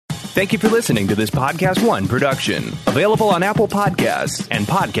Thank you for listening to this Podcast One production. Available on Apple Podcasts and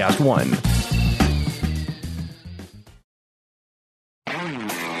Podcast One.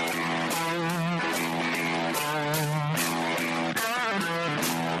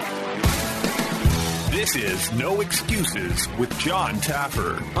 This is No Excuses with John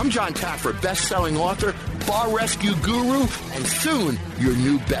Taffer. I'm John Taffer, best-selling author, bar rescue guru, and soon your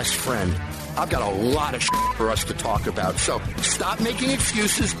new best friend. I've got a lot of shit for us to talk about, so stop making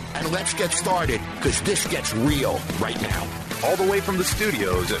excuses and let's get started, because this gets real right now. All the way from the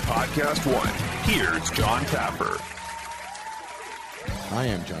studios at Podcast One, here's John Taffer. I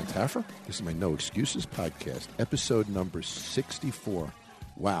am John Taffer. This is my No Excuses podcast, episode number 64.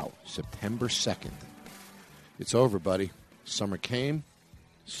 Wow, September 2nd. It's over, buddy. Summer came,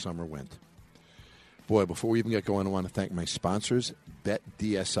 summer went. Boy, before we even get going, I want to thank my sponsors,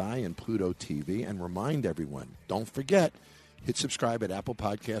 BetDSI and Pluto TV, and remind everyone, don't forget, hit subscribe at Apple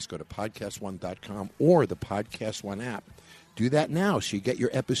Podcasts, go to podcastone.com or the Podcast One app. Do that now so you get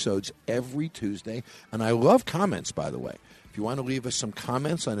your episodes every Tuesday. And I love comments, by the way. If you want to leave us some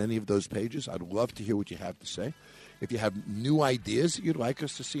comments on any of those pages, I'd love to hear what you have to say. If you have new ideas that you'd like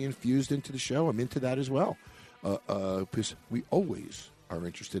us to see infused into the show, I'm into that as well. Because we always are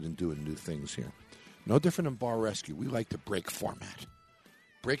interested in doing new things here. No different than Bar Rescue. We like to break format.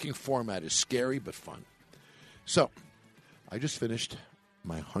 Breaking format is scary but fun. So, I just finished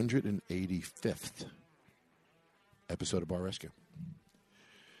my 185th episode of Bar Rescue.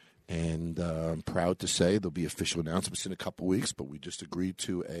 And I'm proud to say there'll be official announcements in a couple weeks, but we just agreed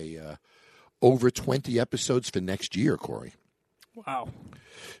to a over 20 episodes for next year, Corey. Wow.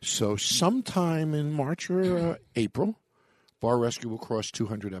 So sometime in March or April, Bar Rescue will cross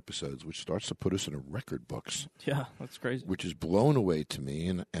 200 episodes, which starts to put us in a record books. Yeah, that's crazy. Which is blown away to me.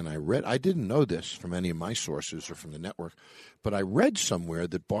 And I didn't know this from any of my sources or from the network, but I read somewhere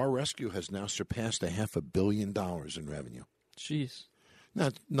that Bar Rescue has now surpassed $500 million in revenue. Jeez. Now,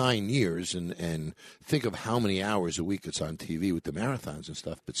 9 years, and think of how many hours a week it's on TV with the marathons and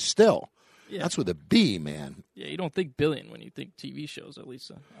stuff, but still. Yeah. That's with a B, man. Yeah, you don't think billion when you think TV shows, at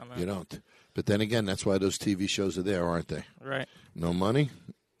least. You don't. But then again, that's why those TV shows are there, aren't they? Right. No money,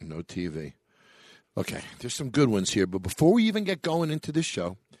 no TV. Okay, there's some good ones here. But before we even get going into this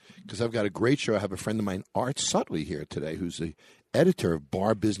show, because I've got a great show, I have a friend of mine, Art Sutley, here today, who's the editor of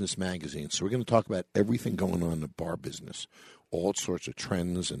Bar Business Magazine. So we're going to talk about everything going on in the bar business, all sorts of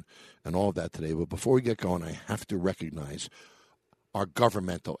trends and all of that today. But before we get going, I have to recognize our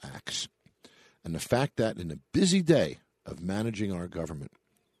governmental acts. And the fact that in a busy day of managing our government,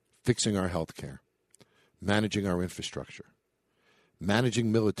 fixing our health care, managing our infrastructure,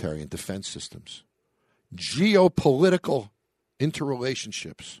 managing military and defense systems, geopolitical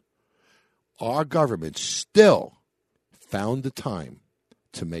interrelationships, our government still found the time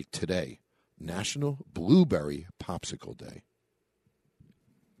to make today National Blueberry Popsicle Day.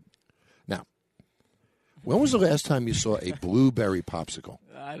 Now, when was the last time you saw a blueberry popsicle?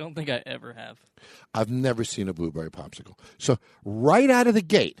 I don't think I ever have. I've never seen a blueberry popsicle. So right out of the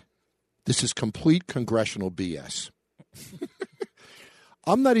gate, this is complete congressional BS.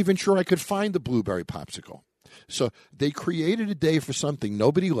 I'm not even sure I could find the blueberry popsicle. So they created a day for something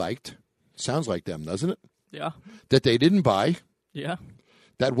nobody liked. Sounds like them, doesn't it? Yeah. That they didn't buy. Yeah.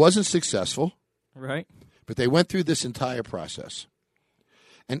 That wasn't successful. Right. But they went through this entire process.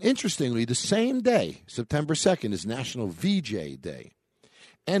 And interestingly, the same day, September 2nd, is National VJ Day.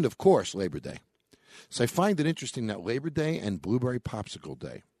 And, of course, Labor Day. So I find it interesting that Labor Day and Blueberry Popsicle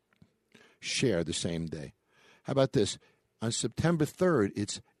Day share the same day. How about this? On September 3rd,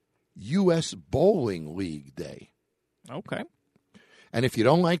 it's U.S. Bowling League Day. Okay. And if you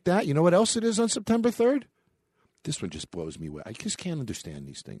don't like that, you know what else it is on September 3rd? This one just blows me away. I just can't understand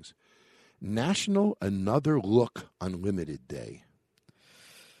these things. National Another Look Unlimited Day.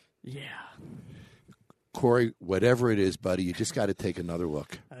 Yeah. Corey, whatever it is, buddy, you just got to take another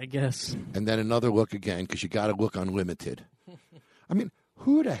look. I guess. And then another look again, because you got to look unlimited. I mean,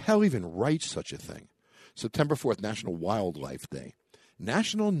 who the hell even writes such a thing? September 4th, National Wildlife Day.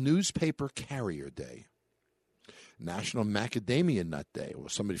 National Newspaper Carrier Day. National Macadamia Nut Day. Well,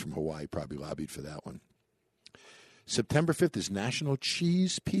 somebody from Hawaii probably lobbied for that one. September 5th is National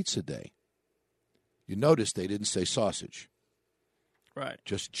Cheese Pizza Day. You notice they didn't say sausage. Right.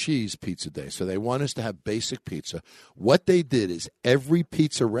 Just cheese pizza day. So they want us to have basic pizza. What they did is every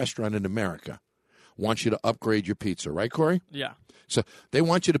pizza restaurant in America wants you to upgrade your pizza. Right, Corey? Yeah. So they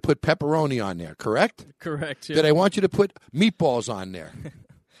want you to put pepperoni on there, correct? Correct. Yeah. Do they want you to put meatballs on there?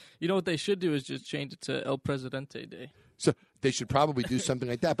 You know what they should do is just change it to El Presidente Day. So they should probably do something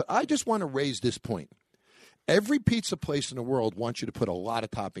like that. But I just want to raise this point. Every pizza place in the world wants you to put a lot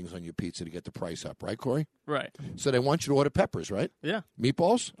of toppings on your pizza to get the price up, right, Corey? Right. So they want you to order peppers, right? Yeah.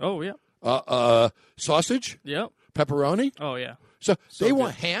 Meatballs, Oh, yeah. sausage, Yep. pepperoni. Oh, yeah. So they good.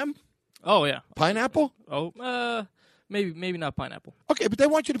 want ham, Oh, yeah. pineapple. Oh, maybe not pineapple. Okay, but they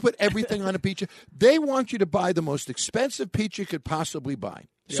want you to put everything on a pizza. They want you to buy the most expensive pizza you could possibly buy.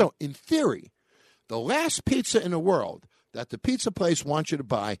 Yep. So, in theory, the last pizza in the world that the pizza place wants you to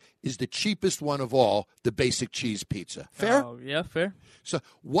buy is the cheapest one of all, the basic cheese pizza. Fair? Oh, yeah, fair. So,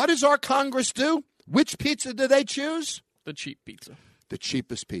 what does our Congress do? Which pizza do they choose? The cheap pizza. The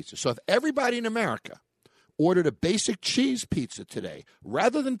cheapest pizza. So, if everybody in America ordered a basic cheese pizza today,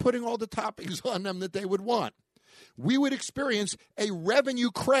 rather than putting all the toppings on them that they would want, we would experience a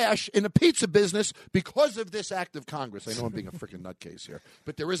revenue crash in the pizza business because of this act of Congress. I know I'm being a freaking nutcase here,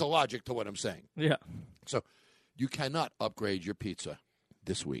 but there is a logic to what I'm saying. Yeah. So you cannot upgrade your pizza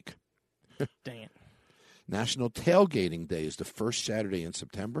this week. Dang it. National Tailgating Day is the first Saturday in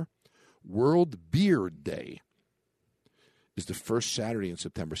September. World Beard Day is the first Saturday in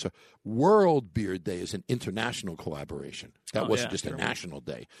September. So World Beard Day is an international collaboration. That wasn't just a national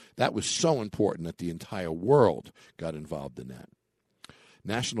day. That was so important that the entire world got involved in that.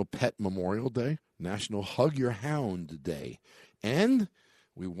 National Pet Memorial Day, National Hug Your Hound Day, and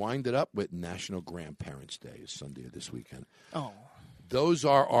we wind it up with National Grandparents' Day, Sunday of this weekend. Oh. Those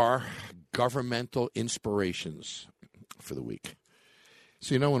are our governmental inspirations for the week.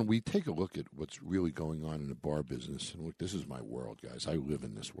 So, when we take a look at what's really going on in the bar business, and look, this is my world, guys. I live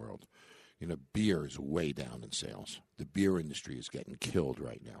in this world. Beer is way down in sales. The beer industry is getting killed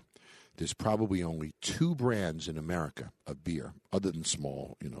right now. There's probably only 2 brands in America of beer, other than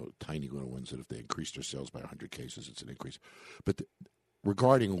small, tiny little ones that if they increase their sales by 100 cases, it's an increase. But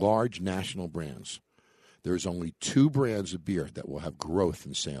regarding large national brands, there's only 2 brands of beer that will have growth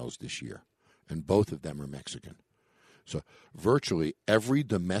in sales this year, and both of them are Mexican. So virtually every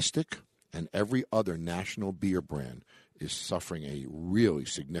domestic and every other national beer brand is suffering a really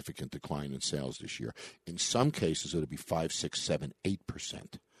significant decline in sales this year. In some cases, it'll be 5, 6, 7,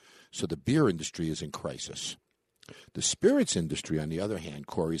 8%. So the beer industry is in crisis. The spirits industry, on the other hand,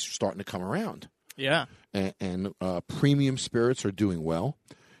 Corey, is starting to come around. Yeah. And premium spirits are doing well.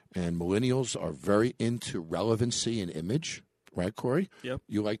 And millennials are very into relevancy and image. Right, Corey? Yep.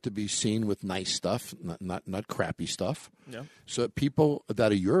 You like to be seen with nice stuff, not crappy stuff. Yep. So people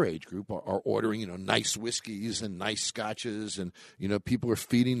that are your age group are ordering, nice whiskeys and nice scotches, and people are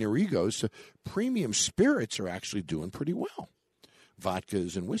feeding their egos. So premium spirits are actually doing pretty well.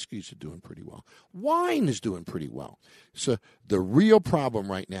 Vodkas and whiskeys are doing pretty well. Wine is doing pretty well. So the real problem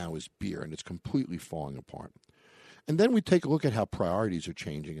right now is beer, and it's completely falling apart. And then we take a look at how priorities are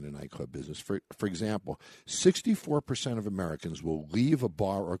changing in the nightclub business. For example, 64% of Americans will leave a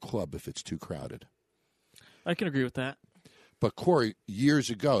bar or club if it's too crowded. I can agree with that. But, Corey,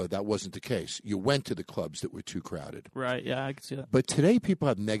 years ago, that wasn't the case. You went to the clubs that were too crowded. Right, yeah, I can see that. But today, people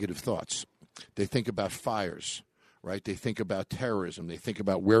have negative thoughts. They think about fires, right? They think about terrorism. They think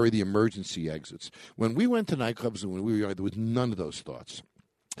about where are the emergency exits. When we went to nightclubs and when we were young, there was none of those thoughts.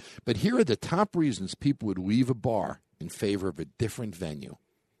 But here are the top reasons people would leave a bar in favor of a different venue.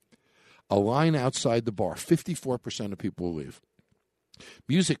 A line outside the bar, 54% of people will leave.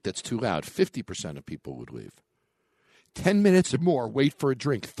 Music that's too loud, 50% of people would leave. 10 minutes or more, wait for a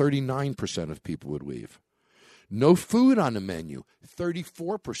drink, 39% of people would leave. No food on the menu,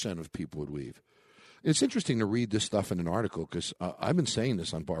 34% of people would leave. It's interesting to read this stuff in an article because I've been saying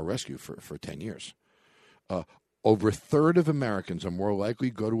this on Bar Rescue for 10 years. Over a third of Americans are more likely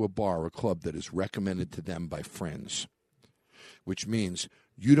to go to a bar or club that is recommended to them by friends, which means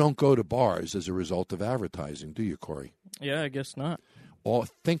you don't go to bars as a result of advertising, do you, Corey? Yeah, I guess not.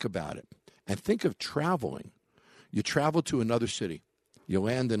 Think about it. And think of traveling. You travel to another city. You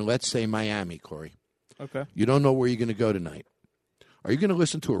land in, let's say, Miami, Corey. Okay. You don't know where you're going to go tonight. Are you going to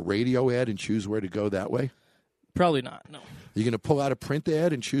listen to a radio ad and choose where to go that way? Probably not, no. You're going to pull out a print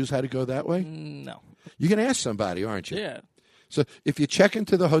ad and choose how to go that way? No. You're going to ask somebody, aren't you? Yeah. So if you check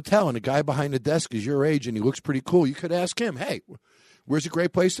into the hotel and the guy behind the desk is your age and he looks pretty cool, you could ask him, hey, where's a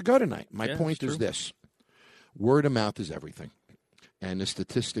great place to go tonight? My point is this. Word of mouth is everything. And the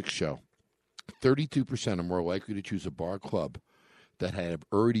statistics show 32% are more likely to choose a bar or club that have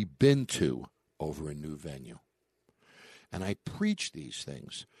already been to over a new venue. And I preach these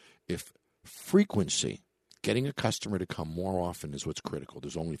things. If frequency, getting a customer to come more often is what's critical.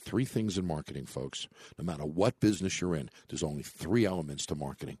 There's only 3 things in marketing, folks. No matter what business you're in, there's only 3 elements to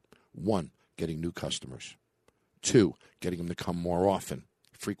marketing. 1, getting new customers. 2, getting them to come more often,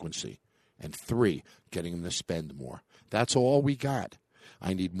 frequency. And 3, getting them to spend more. That's all we got.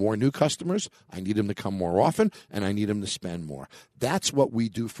 I need more new customers. I need them to come more often, and I need them to spend more. That's what we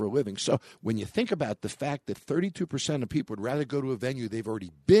do for a living. So when you think about the fact that 32% of people would rather go to a venue they've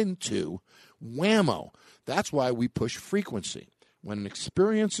already been to, whammo. That's why we push frequency. When an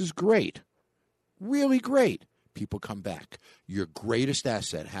experience is great, really great, people come back. Your greatest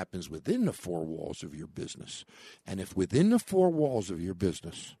asset happens within the four walls of your business. And if within the four walls of your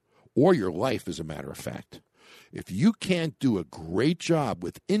business, or your life as a matter of fact, if you can't do a great job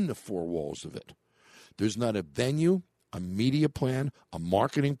within the four walls of it, there's not a venue, a media plan, a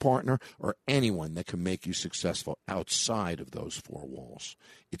marketing partner, or anyone that can make you successful outside of those four walls.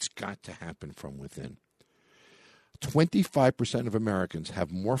 It's got to happen from within. 25% of Americans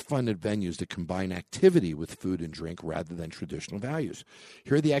have more fun at venues that combine activity with food and drink rather than traditional values.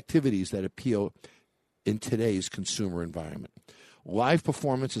 Here are the activities that appeal in today's consumer environment. Live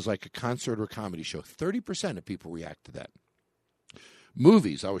performance is like a concert or a comedy show. 30% of people react to that.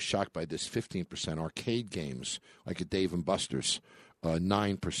 Movies, I was shocked by this, 15%. Arcade games, like a Dave & Buster's,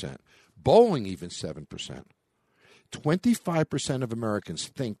 9%. Bowling, even 7%. 25% of Americans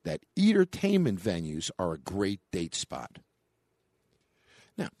think that entertainment venues are a great date spot.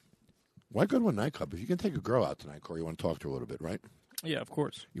 Now, why go to a nightclub? If you can take a girl out tonight, Corey, you want to talk to her a little bit, right? Yeah, of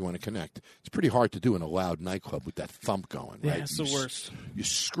course. You want to connect. It's pretty hard to do in a loud nightclub with that thump going, right? Yeah, it's the worst. You're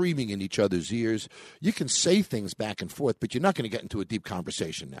screaming in each other's ears. You can say things back and forth, but you're not going to get into a deep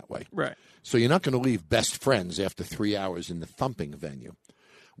conversation that way. Right. So you're not going to leave best friends after 3 hours in the thumping venue.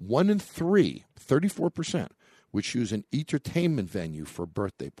 1 in 3, 34%, would choose an entertainment venue for a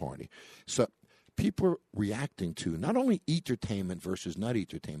birthday party. So people are reacting to not only entertainment versus not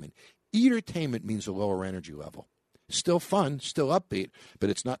entertainment. Entertainment means a lower energy level. Still fun, still upbeat, but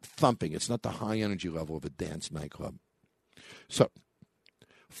it's not thumping. It's not the high energy level of a dance nightclub. So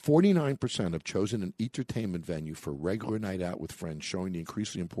 49% have chosen an entertainment venue for a regular night out with friends, showing the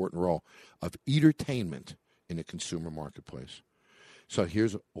increasingly important role of entertainment in a consumer marketplace. So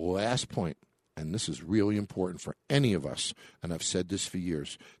here's the last point, and this is really important for any of us, and I've said this for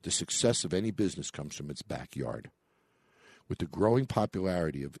years. The success of any business comes from its backyard. With the growing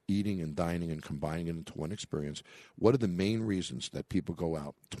popularity of eating and dining and combining it into one experience, what are the main reasons that people go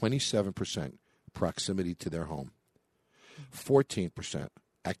out? 27%, proximity to their home. 14%,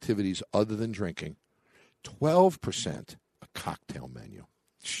 activities other than drinking. 12%, a cocktail menu.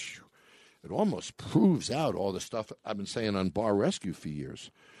 It almost proves out all the stuff I've been saying on Bar Rescue for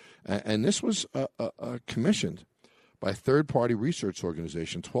years. And this was commissioned by a third-party research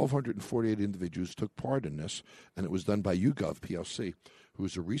organization. 1,248 individuals took part in this, and it was done by YouGov PLC, who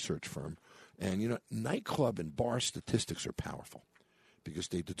is a research firm. And, you know, nightclub and bar statistics are powerful because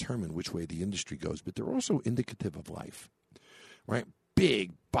they determine which way the industry goes, but they're also indicative of life, right?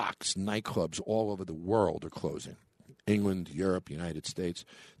 Big box nightclubs all over the world are closing. England, Europe, United States,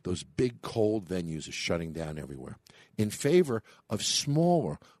 those big cold venues are shutting down everywhere in favor of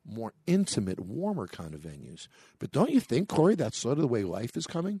smaller, more intimate, warmer kind of venues. But don't you think, Corey, that's sort of the way life is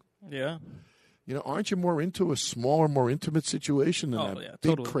coming? Yeah. You know, aren't you more into a smaller, more intimate situation than big,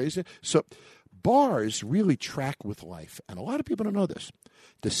 totally. crazy? So bars really track with life, and a lot of people don't know this.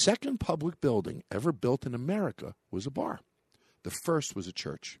 The second public building ever built in America was a bar. The first was a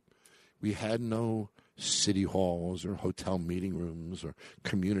church. We had no city halls or hotel meeting rooms or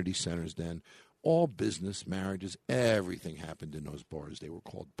community centers then. All business, marriages, everything happened in those bars. They were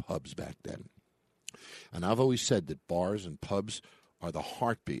called pubs back then. And I've always said that bars and pubs are the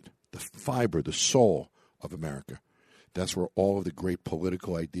heartbeat, the fiber, the soul of America. That's where all of the great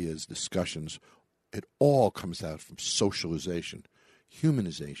political ideas, discussions, it all comes out from socialization,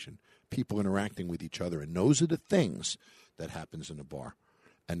 humanization, people interacting with each other. And those are the things that happens in a bar.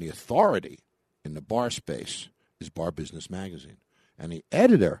 And the authority in the bar space is Bar Business Magazine. And the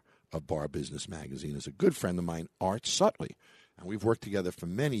editor of Bar Business Magazine is a good friend of mine, Art Sutley. And we've worked together for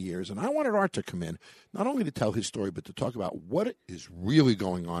many years. And I wanted Art to come in, not only to tell his story, but to talk about what is really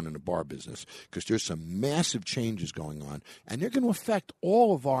going on in the bar business, because there's some massive changes going on. And they're going to affect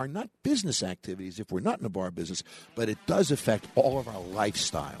all of our, not business activities if we're not in the bar business, but it does affect all of our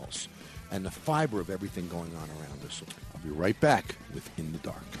lifestyles and the fiber of everything going on around us. I'll be right back with In the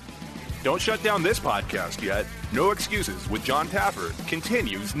Dark. Don't shut down this podcast yet. No Excuses with John Taffer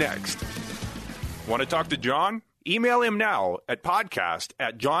continues next. Want to talk to John? Email him now at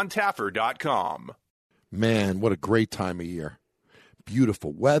podcast@johntaffer.com. Man, what a great time of year.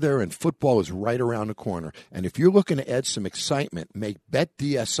 Beautiful weather, and football is right around the corner. And if you're looking to add some excitement, make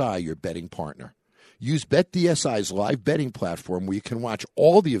BetDSI your betting partner. Use BetDSI's live betting platform where you can watch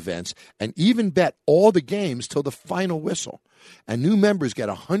all the events and even bet all the games till the final whistle. And new members get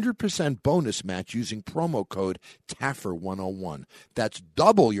a 100% bonus match using promo code TAFFER101. That's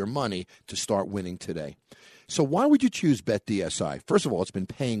double your money to start winning today. So why would you choose BetDSI? First of all, it's been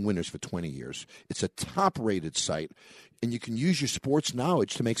paying winners for 20 years. It's a top-rated site, and you can use your sports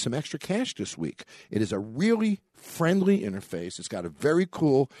knowledge to make some extra cash this week. It is a really friendly interface. It's got a very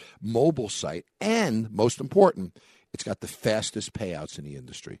cool mobile site, and most important, it's got the fastest payouts in the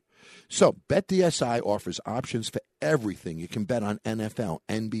industry. So BetDSI offers options for everything. You can bet on NFL,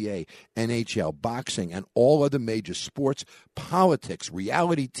 NBA, NHL, boxing, and all other major sports, politics,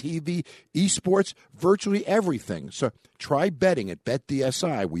 reality TV, esports, virtually everything. So try betting at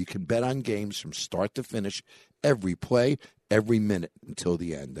BetDSI, where you can bet on games from start to finish, every play, every minute until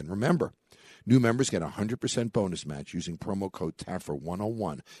the end. And remember, new members get a 100% bonus match using promo code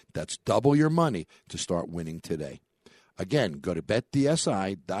TAFFER101. That's double your money to start winning today. Again, go to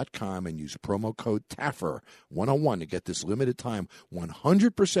betdsi.com and use promo code TAFFER101 to get this limited time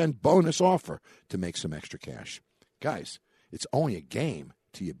 100% bonus offer to make some extra cash. Guys, it's only a game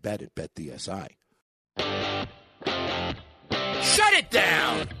till you bet at BetDSI. Shut it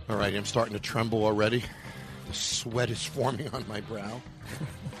down! All right, I'm starting to tremble already. The sweat is forming on my brow.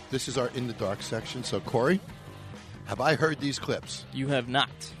 This is our In the Dark section. So, Corey, have I heard these clips? You have not.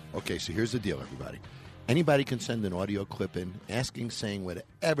 Okay, so here's the deal, everybody. Anybody can send an audio clip in, saying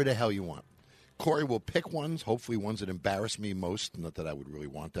whatever the hell you want. Corey will pick ones, hopefully ones that embarrass me most. Not that I would really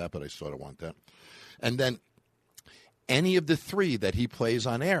want that, but I sort of want that. And then any of the three that he plays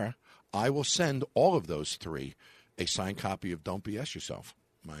on air, I will send all of those three a signed copy of Don't BS Yourself,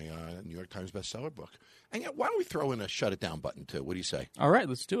 my New York Times bestseller book. And why don't we throw in a shut it down button, too? What do you say? All right,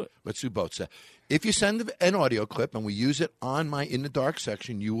 let's do it. Let's do both. So if you send an audio clip and we use it on my In the Dark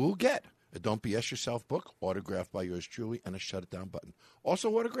section, you will get a Don't BS Yourself book, autographed by yours truly, and a shut it down button. Also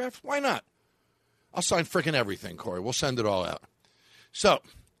autographed? Why not? I'll sign frickin' everything, Corey. We'll send it all out. So,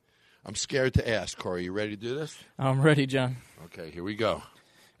 I'm scared to ask, Corey. You ready to do this? I'm ready, John. Okay, here we go.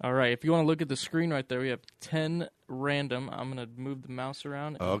 All right, if you want to look at the screen right there, we have 10 random. I'm going to move the mouse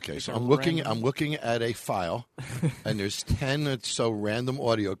around. Okay, so I'm looking at a file, and there's 10 or so random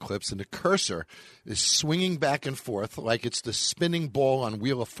audio clips, and the cursor is swinging back and forth like it's the spinning ball on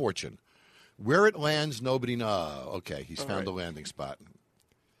Wheel of Fortune. Where it lands, nobody knows. Okay, he's found a landing spot.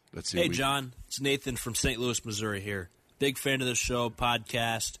 Let's see. Hey, John. It's Nathan from St. Louis, Missouri here. Big fan of the show,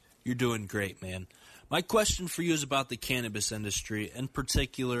 podcast. You're doing great, man. My question for you is about the cannabis industry, in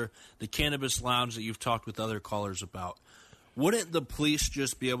particular, the cannabis lounge that you've talked with other callers about. Wouldn't the police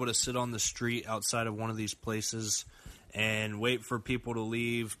just be able to sit on the street outside of one of these places and wait for people to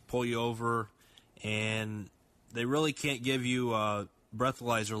leave, pull you over, and they really can't give you a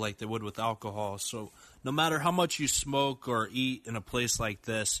breathalyzer like they would with alcohol? So no matter how much you smoke or eat in a place like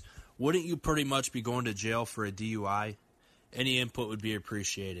this, wouldn't you pretty much be going to jail for a DUI? Any input would be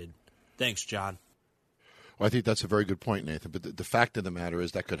appreciated. Thanks, John. Well, I think that's a very good point, Nathan. But the fact of the matter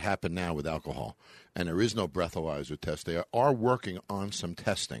is that could happen now with alcohol. And there is no breathalyzer test. They are working on some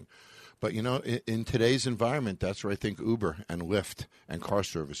testing. But, in today's environment, that's where I think Uber and Lyft and car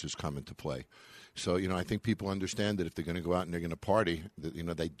services come into play. So, I think people understand that if they're going to go out and they're going to party,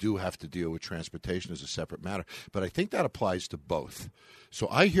 that, they do have to deal with transportation as a separate matter. But I think that applies to both. So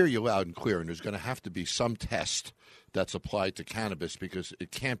I hear you loud and clear, and there's going to have to be some test that's applied to cannabis because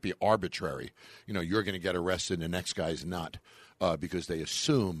it can't be arbitrary. You're going to get arrested and the next guy's not because they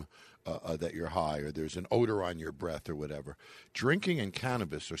assume that you're high or there's an odor on your breath or whatever. Drinking and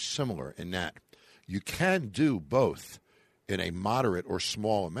cannabis are similar in that you can do both in a moderate or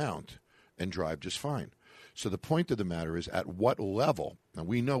small amount and drive just fine. So the point of the matter is at what level, now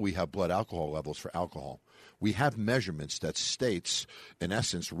we know we have blood alcohol levels for alcohol. We have measurements that states, in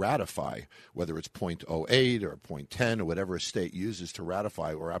essence, ratify, whether it's 0.08 or 0.10 or whatever a state uses to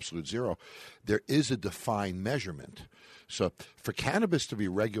ratify or absolute zero. There is a defined measurement. So for cannabis to be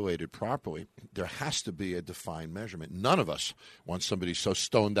regulated properly, there has to be a defined measurement. None of us wants somebody so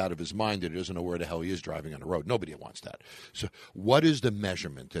stoned out of his mind that he doesn't know where the hell he is driving on the road. Nobody wants that. So what is the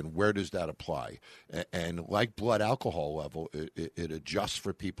measurement and where does that apply? And like blood alcohol level, it adjusts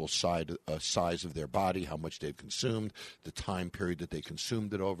for people's size of their body, how much they've consumed, the time period that they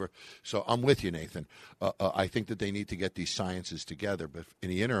consumed it over. So I'm with you, Nathan. I think that they need to get these sciences together. But in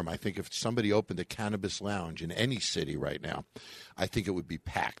the interim, I think if somebody opened a cannabis lounge in any city right now, I think it would be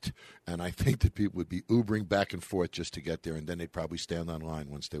packed. And I think that people would be Ubering back and forth just to get there, and then they'd probably stand on line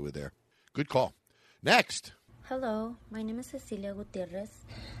once they were there. Good call. Next. Hello, my name is Cecilia Gutierrez.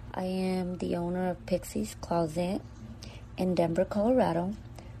 I am the owner of Pixie's Closet in Denver, Colorado.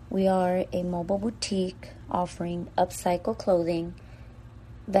 We are a mobile boutique offering upcycle clothing,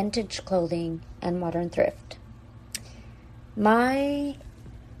 vintage clothing, and modern thrift. My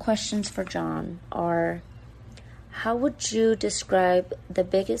questions for John are, how would you describe the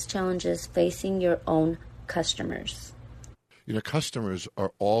biggest challenges facing your own customers? Customers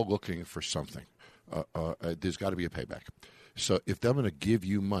are all looking for something. There's got to be a payback. So if they're going to give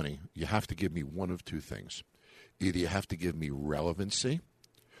you money, you have to give me one of two things. Either you have to give me relevancy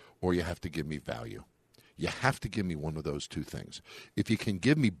or you have to give me value. You have to give me one of those two things. If you can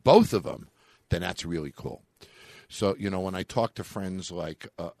give me both of them, then that's really cool. So, when I talk to friends like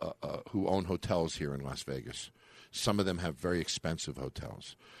who own hotels here in Las Vegas, some of them have very expensive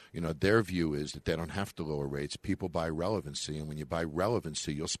hotels. Their view is that they don't have to lower rates. People buy relevancy, and when you buy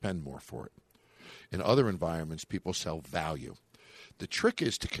relevancy, you'll spend more for it. In other environments, people sell value. The trick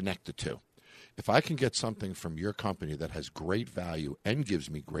is to connect the two. If I can get something from your company that has great value and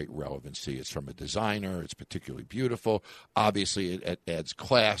gives me great relevancy, it's from a designer, it's particularly beautiful, obviously it adds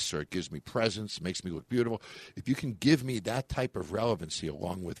class or it gives me presence, makes me look beautiful. If you can give me that type of relevancy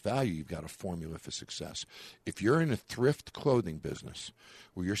along with value, you've got a formula for success. If you're in a thrift clothing business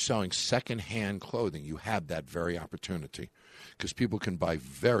where you're selling secondhand clothing, you have that very opportunity because people can buy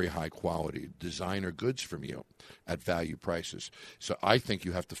very high-quality designer goods from you at value prices. So I think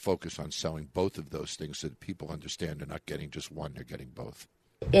you have to focus on selling both of those things so that people understand they're not getting just one, they're getting both.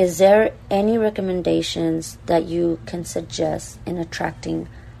 Is there any recommendations that you can suggest in attracting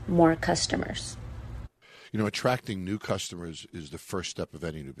more customers? Attracting new customers is the first step of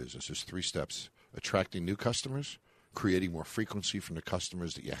any new business. There's 3 steps. Attracting new customers, creating more frequency from the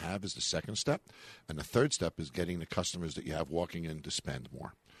customers that you have is the second step. And the third step is getting the customers that you have walking in to spend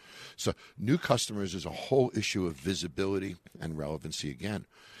more. So new customers is a whole issue of visibility and relevancy again.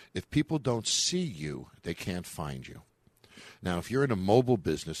 If people don't see you, they can't find you. Now, if you're in a mobile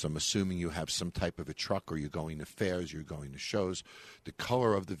business, I'm assuming you have some type of a truck or you're going to fairs, you're going to shows. The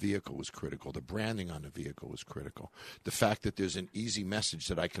color of the vehicle is critical. The branding on the vehicle is critical. The fact that there's an easy message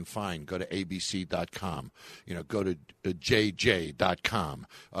that I can find, go to abc.com, go to jj.com.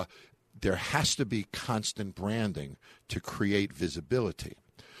 There has to be constant branding to create visibility.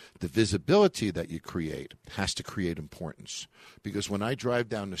 The visibility that you create has to create importance. Because when I drive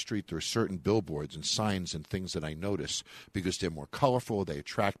down the street, there are certain billboards and signs and things that I notice because they're more colorful, they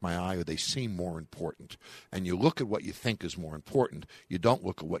attract my eye, or they seem more important. And you look at what you think is more important. You don't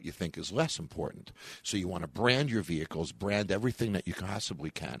look at what you think is less important. So you want to brand your vehicles, brand everything that you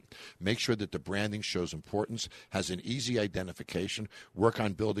possibly can. Make sure that the branding shows importance, has an easy identification, work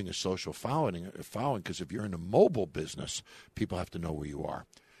on building a social following, because if you're in a mobile business, people have to know where you are.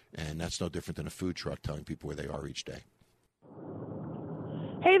 And that's no different than a food truck telling people where they are each day.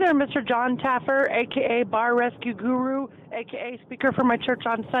 Hey there, Mr. John Taffer, a.k.a. Bar Rescue Guru, a.k.a. speaker for my church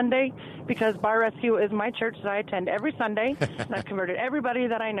on Sunday, because Bar Rescue is my church that I attend every Sunday, and I've converted everybody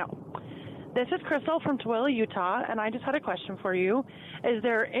that I know. This is Crystal from Tooele, Utah, and I just had a question for you. Is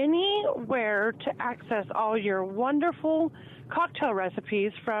there anywhere to access all your wonderful cocktail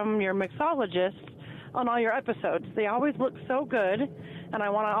recipes from your mixologists on all your episodes? They always look so good, and I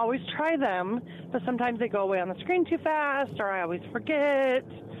want to always try them, but sometimes they go away on the screen too fast, or I always forget,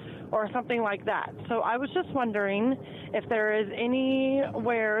 or something like that. So I was just wondering if there is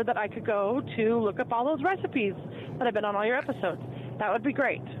anywhere that I could go to look up all those recipes that have been on all your episodes. That would be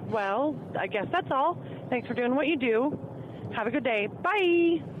great. Well, I guess that's all. Thanks for doing what you do. Have a good day.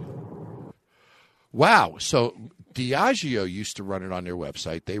 Bye. Wow. So Diageo used to run it on their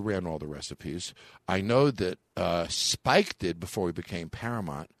website. They ran all the recipes. I know that Spike did before we became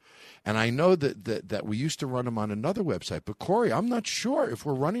Paramount. And I know that we used to run them on another website. But, Corey, I'm not sure if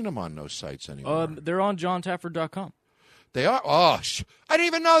we're running them on those sites anymore. They're on johntaffer.com. They are? Oh, I didn't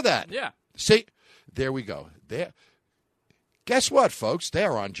even know that. Yeah. See, there we go. Guess what, folks?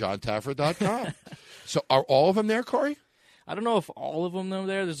 They're on johntaffer.com. So are all of them there, Corey? I don't know if all of them are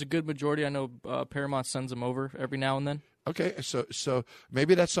there. There's a good majority. I know Paramount sends them over every now and then. Okay, so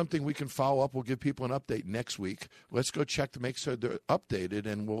maybe that's something we can follow up. We'll give people an update next week. Let's go check to make sure they're updated,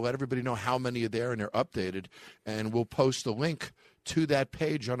 and we'll let everybody know how many are there and they're updated, and we'll post a link to that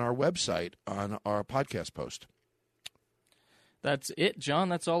page on our website on our podcast post. That's it, John.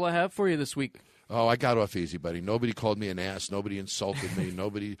 That's all I have for you this week. Oh, I got off easy, buddy. Nobody called me an ass. Nobody insulted me.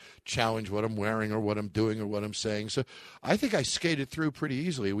 Nobody challenged what I'm wearing or what I'm doing or what I'm saying. So I think I skated through pretty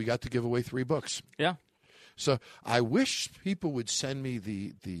easily. We got to give away 3 books. Yeah. So I wish people would send me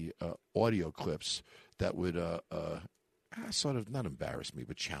the audio clips that would sort of not embarrass me,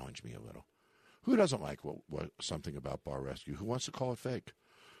 but challenge me a little. Who doesn't like what something about Bar Rescue? Who wants to call it fake?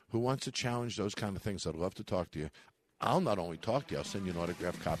 Who wants to challenge those kind of things? I'd love to talk to you. I'll not only talk to you, I'll send you an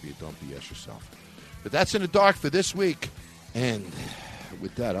autographed copy of Don't BS Yourself. But that's In the Dark for this week. And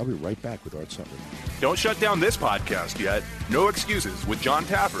with that, I'll be right back with Art Sutley. Don't shut down this podcast yet. No Excuses with John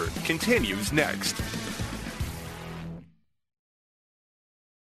Taffer continues next.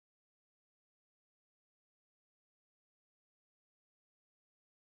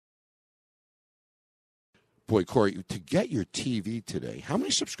 Boy, Corey, to get your TV today, how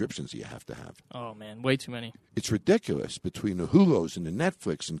many subscriptions do you have to have? Oh, man, way too many. It's ridiculous between the Hulos and the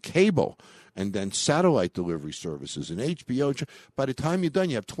Netflix and cable and then satellite delivery services and HBO. By the time you're done,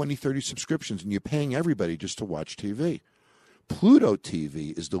 you have 20, 30 subscriptions, and you're paying everybody just to watch TV. Pluto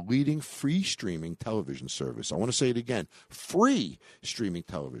TV is the leading free streaming television service. I want to say it again. Free streaming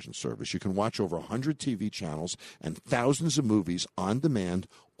television service. You can watch over 100 TV channels and thousands of movies on demand,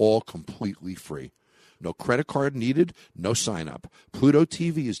 all completely free. No credit card needed, no sign up. Pluto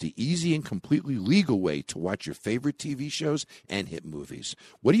TV is the easy and completely legal way to watch your favorite TV shows and hit movies.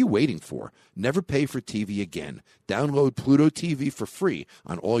 What are you waiting for? Never pay for TV again. Download Pluto TV for free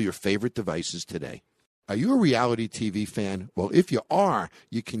on all your favorite devices today. Are you a reality TV fan? Well, if you are,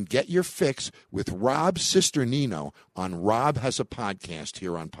 you can get your fix with Rob's sister Nino on Rob Has a Podcast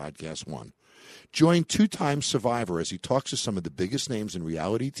here on Podcast One. Join two-time Survivor as he talks to some of the biggest names in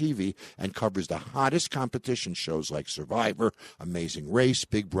reality TV and covers the hottest competition shows like Survivor, Amazing Race,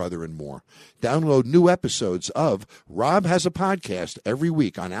 Big Brother, and more. Download new episodes of Rob Has a Podcast every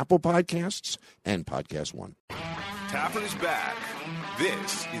week on Apple Podcasts and Podcast One. Taffer's back.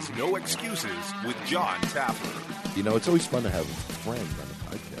 This is No Excuses with John Taffer. You know, it's always fun to have a friend on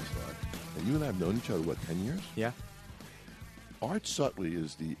a podcast, Art. And you and I have known each other, 10 years? Yeah. Art Sutley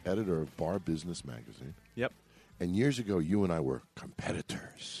is the editor of Bar Business Magazine. Yep. And years ago, you and I were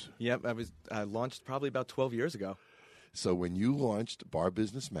competitors. Yep. I launched probably about 12 years ago. So when you launched Bar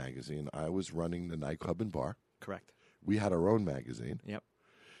Business Magazine, I was running the nightclub and bar. Correct. We had our own magazine. Yep.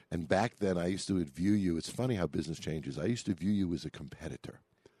 And back then, I used to view you. It's funny how business changes. I used to view you as a competitor.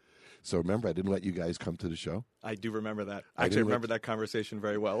 So remember, I didn't let you guys come to the show. I do remember that. I actually remember that conversation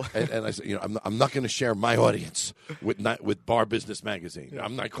very well. and I said, I'm not going to share my audience with Bar Business Magazine.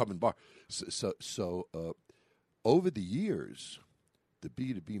 I'm Nightclub and Bar. So over the years, the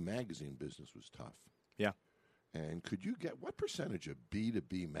B2B magazine business was tough. Yeah. And could you get what percentage of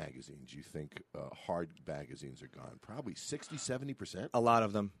B2B magazines you think hard magazines are gone? Probably 60, 70%? A lot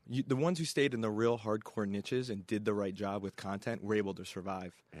of them. The ones who stayed in the real hardcore niches and did the right job with content were able to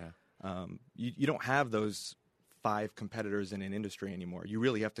survive. Yeah. You don't have those 5 competitors in an industry anymore. You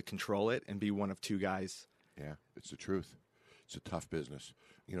really have to control it and be one of 2 guys. Yeah, it's the truth. It's a tough business.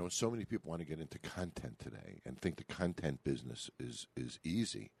 So many people want to get into content today and think the content business is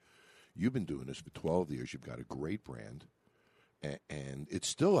easy. You've been doing this for 12 years. You've got a great brand, and it's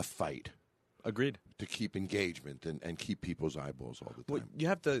still a fight. Agreed. To keep engagement and keep people's eyeballs all the time. Well, you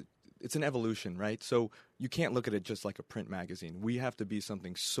have to. It's an evolution, right? So you can't look at it just like a print magazine. We have to be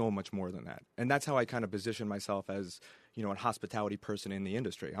something so much more than that. And that's how I kind of position myself as, a hospitality person in the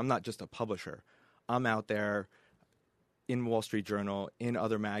industry. I'm not just a publisher. I'm out there in Wall Street Journal, in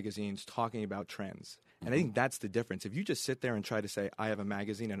other magazines, talking about trends. And I think that's the difference. If you just sit there and try to say, I have a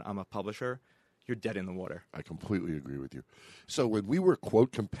magazine and I'm a publisher, you're dead in the water. I completely agree with you. So when we were,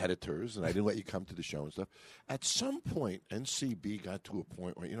 quote, competitors, and I didn't let you come to the show and stuff, at some point, NCB got to a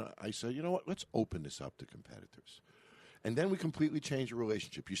point where, I said, you know what, let's open this up to competitors. And then we completely changed the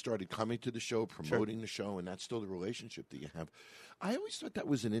relationship. You started coming to the show, promoting the show, and that's still the relationship that you have. I always thought that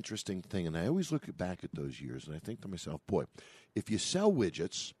was an interesting thing, and I always look back at those years, and I think to myself, boy, if you sell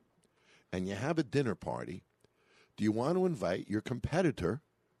widgets and you have a dinner party, do you want to invite your competitor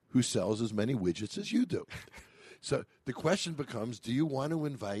who sells as many widgets as you do? So the question becomes, do you want to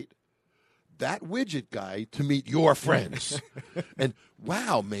invite that widget guy to meet your friends? And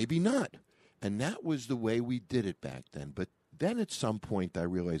wow, maybe not. And that was the way we did it back then. But then at some point I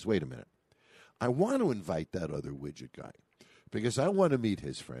realized, wait a minute, I want to invite that other widget guy because I want to meet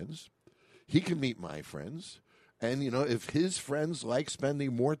his friends. He can meet my friends. And, if his friends like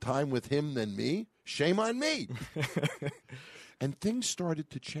spending more time with him than me, shame on me. And things started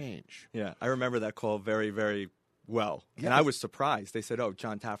to change. Yeah, I remember that call very, very well. Yeah. And I was surprised. They said,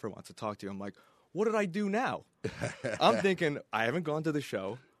 John Taffer wants to talk to you. I'm like, what did I do now? I'm thinking, I haven't gone to the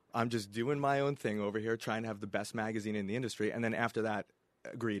show. I'm just doing my own thing over here, trying to have the best magazine in the industry. And then after that,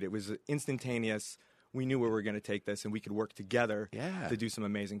 agreed. It was instantaneous. We knew where we were going to take this, and we could work together to do some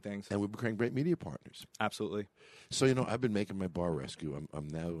amazing things. And we became great media partners. Absolutely. So, I've been making my bar rescue. I'm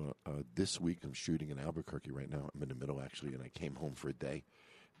now, this week, I'm shooting in Albuquerque right now. I'm in the middle, actually, and I came home for a day.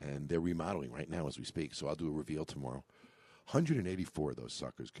 And they're remodeling right now as we speak, so I'll do a reveal tomorrow. 184 of those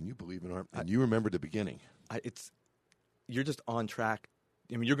suckers. Can you believe it, Art? And you remember the beginning. you're just on track.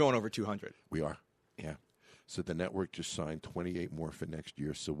 I mean, you're going over 200. We are, yeah. So the network just signed 28 more for next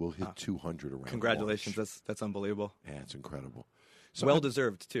year, so we'll hit 200 around. Congratulations, March. that's unbelievable. Yeah, it's incredible. So Well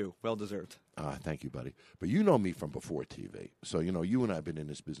deserved too. Well deserved. Thank you, buddy. But you know me from before TV, so you and I have been in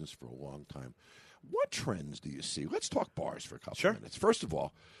this business for a long time. What trends do you see? Let's talk bars for a couple of minutes. First of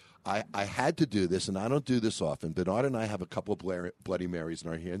all, I had to do this, and I don't do this often. Bernard and I have a couple of Bloody Marys in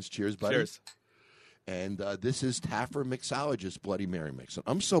our hands. Cheers, buddy. Cheers. And this is Taffer Mixologist Bloody Mary Mix. And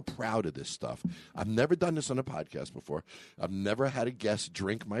I'm so proud of this stuff. I've never done this on a podcast before. I've never had a guest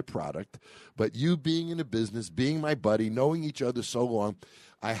drink my product. But you being in the business, being my buddy, knowing each other so long,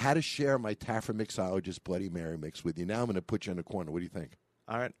 I had to share my Taffer Mixologist Bloody Mary Mix with you. Now I'm going to put you in the corner. What do you think?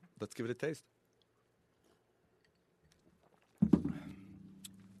 All right, let's give it a taste.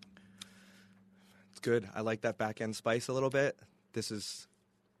 It's good. I like that back end spice a little bit. This is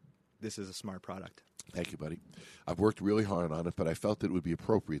a smart product. Thank you, buddy. I've worked really hard on it, but I felt that it would be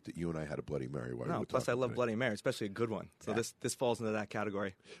appropriate that you and I had a Bloody Mary. Plus I love Bloody Mary, especially a good one. So this falls into that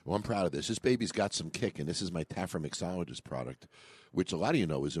category. Well, I'm proud of this. This baby's got some kick, and this is my Taffer Mixologist product, which a lot of you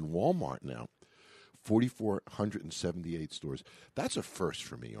know is in Walmart now. 4,478 stores. That's a first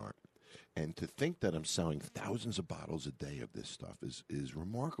for me, Art. And to think that I'm selling thousands of bottles a day of this stuff is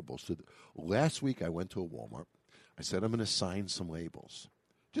remarkable. So last week I went to a Walmart. I said I'm going to sign some labels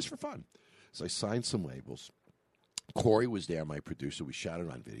just for fun. So I signed some labels. Corey was there, my producer. We shot it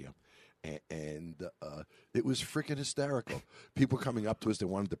on video. And it was freaking hysterical. People coming up to us, they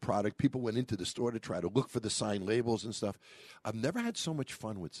wanted the product. People went into the store to try to look for the signed labels and stuff. I've never had so much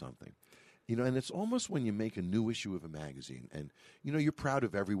fun with something. And it's almost when you make a new issue of a magazine, and, you're proud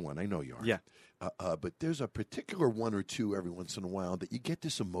of everyone. I know you are. Yeah. But there's a particular one or two every once in a while that you get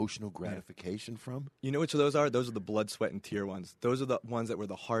this emotional gratification from. You know which of those are? Those are the blood, sweat, and tear ones. Those are the ones that were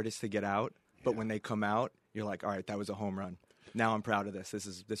the hardest to get out. But when they come out, you're like, all right, that was a home run. Now I'm proud of this. This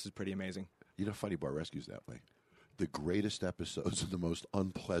is pretty amazing. Funny Bar Rescue's that way. The greatest episodes are the most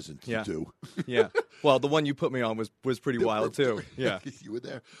unpleasant to do. Yeah. Well, the one you put me on was pretty wild, too. Yeah. You were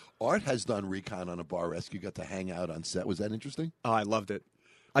there. Art has done recon on a Bar Rescue, got to hang out on set. Was that interesting? Oh, I loved it.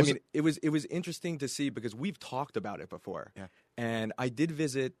 It was interesting to see because we've talked about it before. Yeah. And I did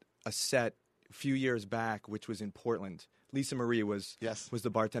visit a set a few years back, which was in Portland. Lisa Marie was the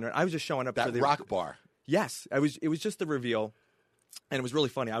bartender. I was just showing up that for the rock bar. Yes, it was just the reveal, and it was really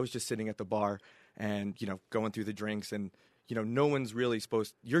funny. I was just sitting at the bar and going through the drinks, and no one's really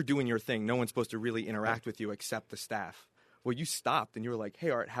supposed. You're doing your thing. No one's supposed to really interact with you except the staff. Well, you stopped and you were like, "Hey,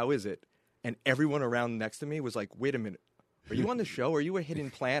 Art, how is it?" And everyone around next to me was like, "Wait a minute, are you on the show? Are you a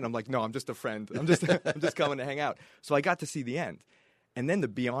hidden plant?" I'm like, "No, I'm just a friend. I'm just coming to hang out." So I got to see the end, and then to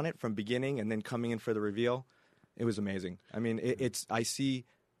be on it from beginning and then coming in for the reveal. It was amazing. I mean, I see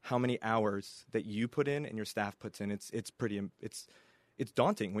how many hours that you put in and your staff puts in. It's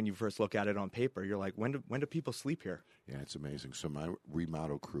daunting when you first look at it on paper. You're like, when do people sleep here? Yeah, it's amazing. So my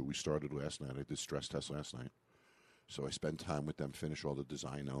remodel crew, we started last night. I did stress tests last night. So I spent time with them, finish all the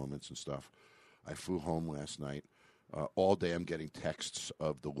design elements and stuff. I flew home last night. All day I'm getting texts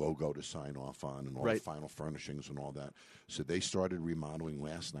of the logo to sign off on and all the final furnishings and all that. So they started remodeling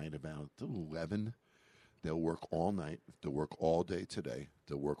last night about 11. They'll work all night. They'll work all day today.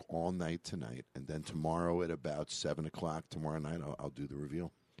 They'll work all night tonight. And then tomorrow at about 7 o'clock tomorrow night, I'll do the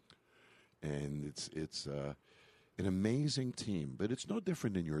reveal. And it's an amazing team. But it's no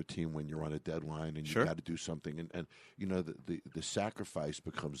different than your team when you're on a deadline and you got to do something. And the sacrifice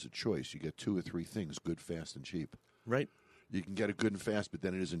becomes a choice. You get two or three things, good, fast, and cheap. Right. You can get it good and fast, but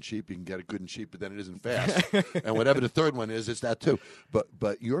then it isn't cheap. You can get it good and cheap, but then it isn't fast. And whatever the third one is, it's that too.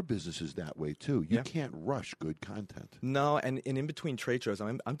 But your business is that way too. You can't rush good content. No, and in between trade shows,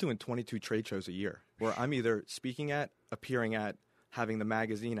 I'm doing 22 trade shows a year where I'm either speaking at, appearing at, having the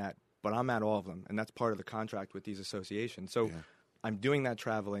magazine at, but I'm at all of them, and that's part of the contract with these associations. So I'm doing that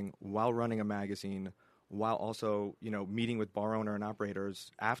traveling while running a magazine, while also, meeting with bar owner and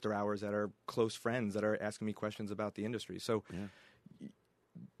operators after hours that are close friends that are asking me questions about the industry. So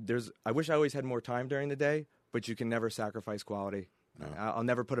I wish I always had more time during the day, but you can never sacrifice quality. No. I'll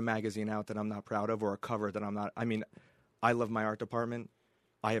never put a magazine out that I'm not proud of or a cover that I'm not. I mean, I love my art department.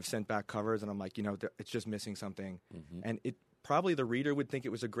 I have sent back covers, and I'm like, it's just missing something. Mm-hmm. And probably the reader would think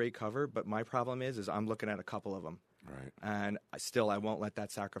it was a great cover, but my problem is I'm looking at a couple of them. Right. And I won't let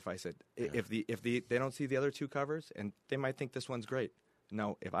that sacrifice it. Yeah. If they don't see the other two covers, and they might think this one's great.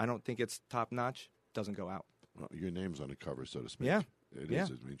 No, if I don't think it's top notch, it doesn't go out. Well, your name's on the cover, so to speak. Yeah. It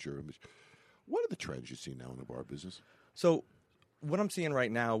is. I mean, your image. What are the trends you see now in the bar business? So what I'm seeing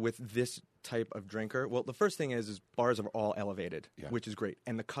right now with this type of drinker, well, the first thing is bars are all elevated, Yeah. which is great.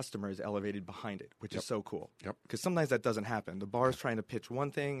 And the customer is elevated behind it, which Yep. is so cool. Yep. Because sometimes that doesn't happen. The bar is trying to pitch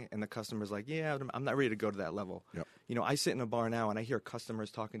one thing, and the customer's like, yeah, I'm not ready to go to that level. Yep. You know, I sit in a bar now, and I hear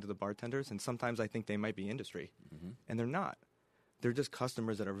customers talking to the bartenders, and sometimes I think they might be industry. And they're not. They're just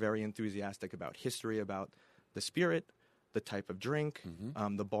customers that are very enthusiastic about history, about the spirit, the type of drink,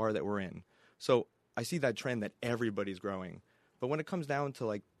 the bar that we're in. So I see that trend that everybody's growing. But when it comes down to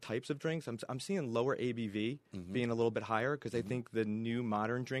like types of drinks, I'm seeing lower ABV being a little bit higher because I think the new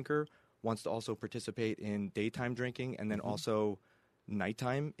modern drinker wants to also participate in daytime drinking and then also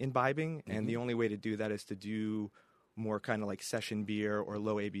nighttime imbibing. And the only way to do that is to do more kind of like session beer or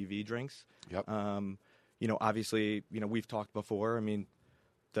low ABV drinks. Yep. You know, obviously, you know, we've talked before. I mean,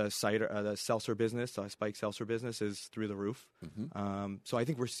 the seltzer business, Spike Seltzer business is through the roof. So I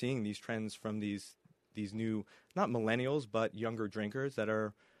think we're seeing these trends from these new, not millennials, but younger drinkers that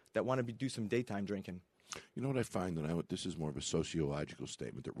want to do some daytime drinking. You know what I find? And this is more of a sociological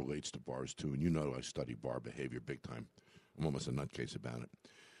statement that relates to bars, too. And you know I study bar behavior big time. I'm almost a nutcase about it.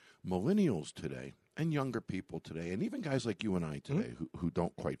 Millennials today and younger people today, and even guys like you and I today who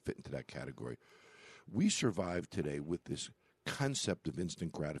don't quite fit into that category, we survive today with this concept of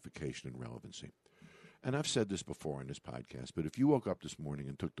instant gratification and relevancy. And I've said this before on this podcast, but if you woke up this morning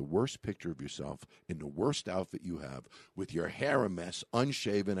and took the worst picture of yourself in the worst outfit you have, with your hair a mess,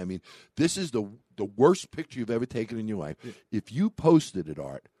 unshaven, I mean, this is the worst picture you've ever taken in your life. Yeah. If you posted it,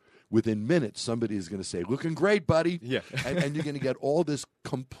 Art, within minutes, somebody is going to say, looking great, buddy. Yeah. and you're going to get all this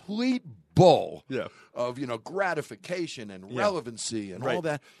complete bull of, gratification and relevancy and all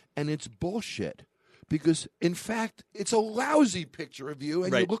that. And it's bullshit. Because, in fact, it's a lousy picture of you,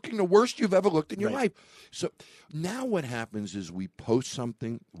 and you're looking the worst you've ever looked in your life. So now what happens is we post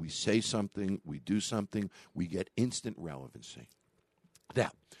something, we say something, we do something, we get instant relevancy.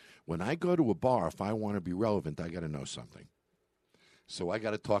 Now, when I go to a bar, if I want to be relevant, I got to know something. So I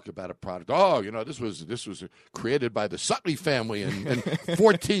got to talk about a product. Oh, you know, this was created by the Sutley family in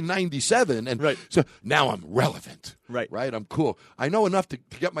 1497, and so now I'm relevant. Right, I'm cool. I know enough to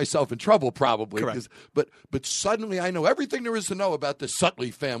get myself in trouble, probably. But suddenly I know everything there is to know about the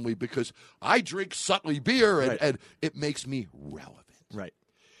Sutley family because I drink Sutley beer, and it makes me relevant. Right.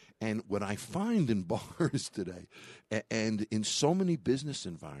 And what I find in bars today, and in so many business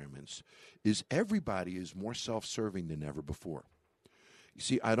environments, is everybody is more self-serving than ever before. You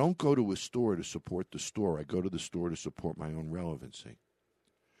see, I don't go to a store to support the store. I go to the store to support my own relevancy.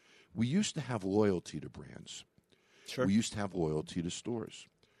 We used to have loyalty to brands. Sure. We used to have loyalty to stores.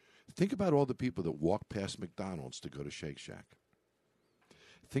 Think about all the people that walk past McDonald's to go to Shake Shack.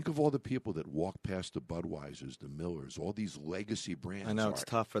 Think of all the people that walk past the Budweisers, the Millers, all these legacy brands. I know, it's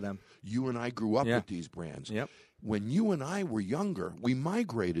tough for them. You and I grew up with these brands. Yep. When you and I were younger, we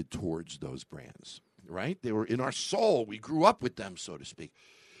migrated towards those brands. Right? They were in our soul. We grew up with them, so to speak.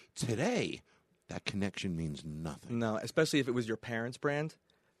 Today, that connection means nothing. No, especially if it was your parents' brand,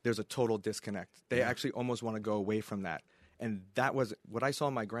 there's a total disconnect. They actually almost want to go away from that. And that was what I saw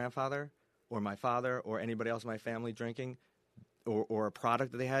my grandfather or my father or anybody else in my family drinking or a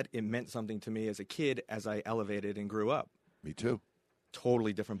product that they had. It meant something to me as a kid as I elevated and grew up. Me too.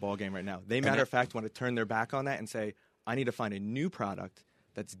 Totally different ballgame right now. They, matter of fact, want to turn their back on that and say, I need to find a new product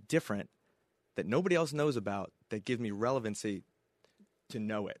that's different that nobody else knows about, that gives me relevancy to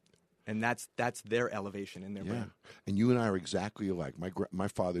know it. And that's their elevation in their brand. And you and I are exactly alike. My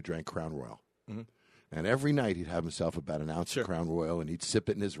father drank Crown Royal. And every night he'd have himself about an ounce of Crown Royal, and he'd sip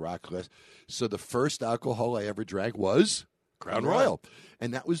it in his rock glass. So the first alcohol I ever drank was Crown Royal.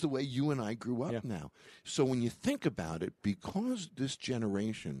 And that was the way you and I grew up now. So when you think about it, because this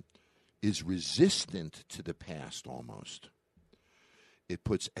generation is resistant to the past almost, it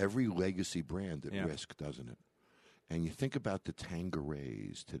puts every legacy brand at risk, doesn't it? And you think about the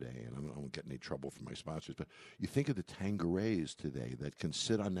Tanquerays today, and I don't get any trouble from my sponsors, but you think of the Tanquerays today that can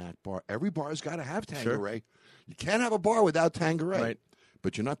sit on that bar. Every bar's got to have Tanqueray. You can't have a bar without Tanqueray. Right.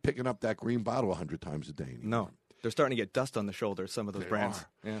 But you're not picking up that green bottle 100 times a day anymore. No. They're starting to get dust on the shoulders, some of those brands.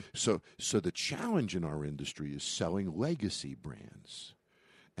 Yeah. So the challenge in our industry is selling legacy brands.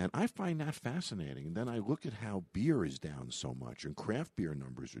 And I find that fascinating. And then I look at how beer is down so much and craft beer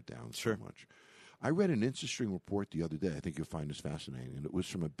numbers are down so much. I read an interesting report the other day. I think you'll find this fascinating. And it was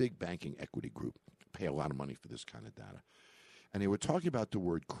from a big banking equity group. Pay a lot of money for this kind of data. And they were talking about the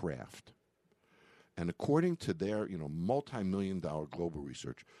word craft. And according to their, multi-million-dollar global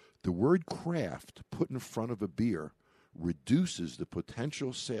research, the word craft put in front of a beer reduces the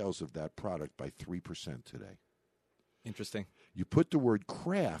potential sales of that product by 3% today. Interesting. You put the word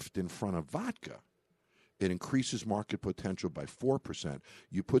craft in front of vodka, it increases market potential by 4%.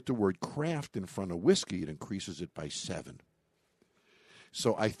 You put the word craft in front of whiskey, it increases it by 7%.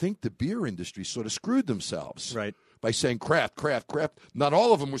 So I think the beer industry sort of screwed themselves. Right. By saying craft, craft, craft. Not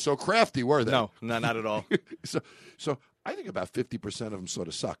all of them were so crafty, were they? No, not at all. So I think about 50% of them sort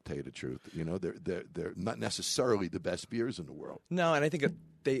of suck, to tell you the truth. You know, they're not necessarily the best beers in the world. No, and I think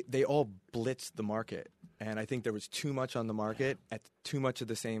they all blitzed the market. And I think there was too much on the market at too much at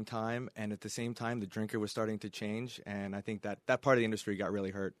the same time. And at the same time, the drinker was starting to change. And I think that part of the industry got really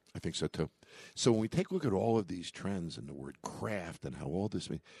hurt. I think so, too. So when we take a look at all of these trends and the word craft and how all this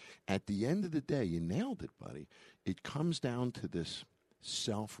means, at the end of the day, you nailed it, buddy. It comes down to this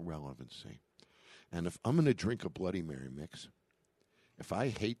self-relevancy. And if I'm going to drink a Bloody Mary mix, if I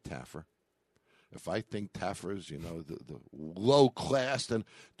hate Taffer, if I think Taffer's, you know, the low class, then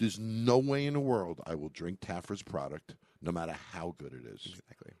there's no way in the world I will drink Taffer's product, no matter how good it is.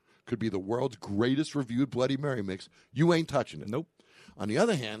 Exactly. Could be the world's greatest reviewed Bloody Mary mix. You ain't touching it. Nope. On the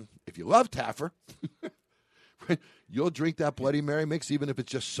other hand, if you love Taffer, you'll drink that Bloody Mary mix even if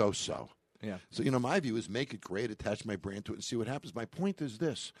it's just so-so. Yeah. So, you know, my view is make it great, attach my brand to it, and see what happens. My point is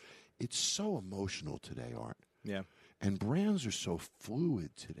this. It's so emotional today, Art. Yeah. And brands are so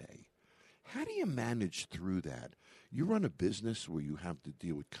fluid today. How do you manage through that? You run a business where you have to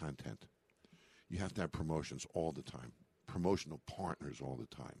deal with content. You have to have promotions all the time, promotional partners all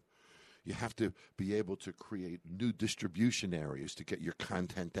the time. You have to be able to create new distribution areas to get your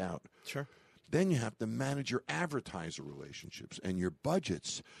content out. Sure. Then you have to manage your advertiser relationships and your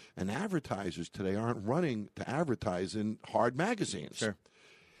budgets. And advertisers today aren't running to advertise in hard magazines. Sure.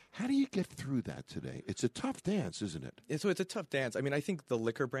 How do you get through that today? It's a tough dance, isn't it? So it's a tough dance. I mean, I think the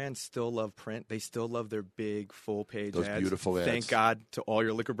liquor brands still love print. They still love their big full-page ads. Those beautiful ads. Thank God to all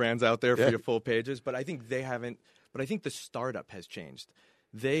your liquor brands out there for Yeah. your full pages. But I think they haven't. But I think the startup has changed.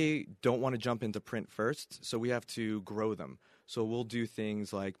 They don't want to jump into print first, so we have to grow them. So we'll do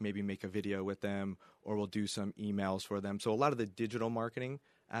things like maybe make a video with them, or we'll do some emails for them. So a lot of the digital marketing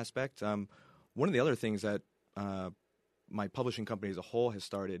aspect. One of the other things that my publishing company as a whole has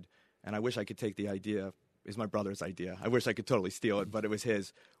started, and I wish I could take the idea, is my brother's idea. I wish I could totally steal it, but it was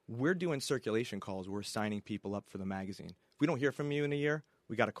his. We're doing circulation calls. We're signing people up for the magazine. If we don't hear from you in a year,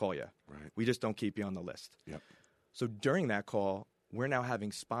 we got to call you. Right. We just don't keep you on the list. Yep. So during that call, we're now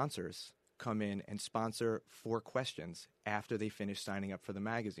having sponsors come in and sponsor 4 questions after they finish signing up for the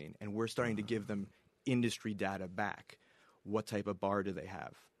magazine. And we're starting to give them industry data back. What type of bar do they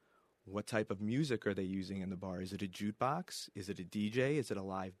have? What type of music are they using in the bar? Is it a jukebox? Is it a DJ? Is it a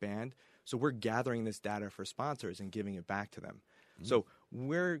live band? So we're gathering this data for sponsors and giving it back to them. So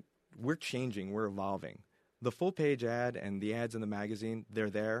we're changing. We're evolving. The full page ad and the ads in the magazine,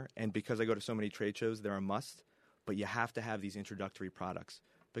 they're there. And because I go to so many trade shows, they're a must. But you have to have these introductory products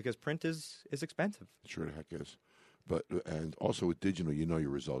because print is expensive. Sure the heck is. But and also with digital, you know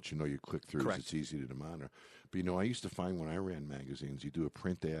your results, you know your click-throughs. Correct. It's easy to monitor. But, you know, I used to find when I ran magazines, you do a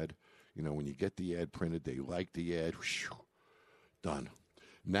print ad. You know, when you get the ad printed, they like the ad. Whew, done.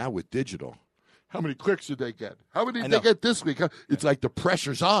 Now with digital, how many clicks did they get? How many did they get this week? It's like the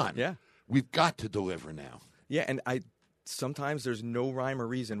pressure's on. Yeah. We've got to deliver now. Yeah, and sometimes there's no rhyme or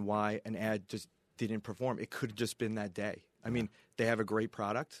reason why an ad just didn't perform. It could have just been that day. I mean, they have a great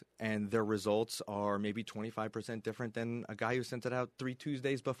product, and their results are maybe 25% different than a guy who sent it out 3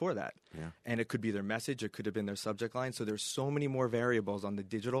 Tuesdays before that. Yeah. And it could be their message. It could have been their subject line. So there's so many more variables on the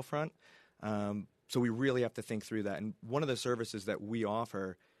digital front. So we really have to think through that. And one of the services that we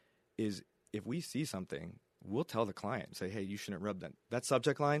offer is if we see something, we'll tell the client, say, hey, you shouldn't rub that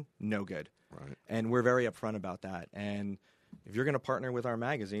subject line, no good. Right. And we're very upfront about that. And if you're going to partner with our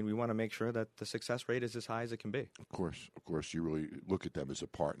magazine, we want to make sure that the success rate is as high as it can be. Of course, you really look at them as a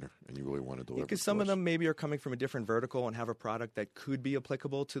partner, and you really want to deliver. Because some of them maybe are coming from a different vertical and have a product that could be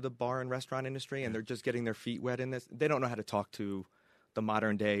applicable to the bar and restaurant industry, and they're just getting their feet wet in this. They don't know how to talk to the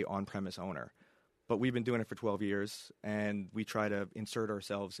modern-day on-premise owner. But we've been doing it for 12 years, and we try to insert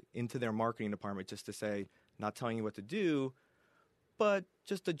ourselves into their marketing department just to say, not telling you what to do, but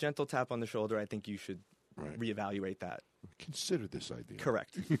just a gentle tap on the shoulder. I think you should reevaluate that. Consider this idea.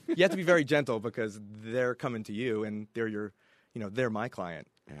 Correct. You have to be very gentle because they're coming to you, and they're they're my client.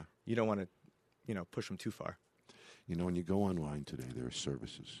 Yeah. You don't want to, push them too far. You know, when you go online today, there are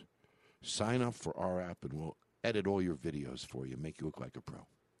services. Sign up for our app, and we'll edit all your videos for you, make you look like a pro.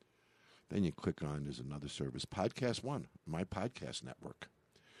 Then you click on, there's another service. Podcast One, my podcast network,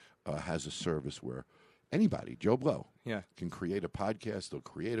 has a service where anybody, Joe Blow, can create a podcast. They'll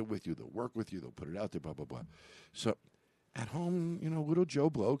create it with you. They'll work with you. They'll put it out there, blah, blah, blah. So at home, little Joe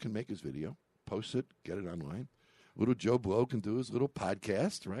Blow can make his video, post it, get it online. Little Joe Blow can do his little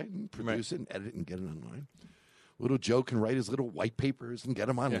podcast, right, and produce it and edit it and get it online. Little Joe can write his little white papers and get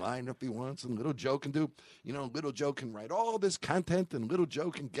them online if he wants. And Little Joe can do, Little Joe can write all this content, and Little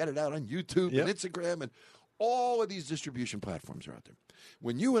Joe can get it out on YouTube and Instagram, and all of these distribution platforms are out there.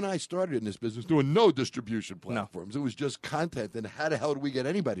 When you and I started in this business, there were no distribution platforms. It was just content, and how the hell do we get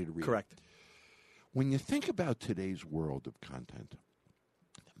anybody to read Correct. it? When you think about today's world of content,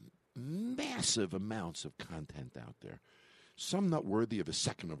 massive amounts of content out there, some not worthy of a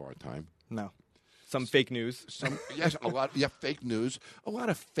second of our time. No. Some fake news. Yes, a lot. Yeah, fake news. A lot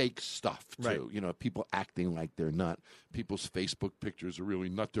of fake stuff too. Right. People acting like they're not. People's Facebook pictures are really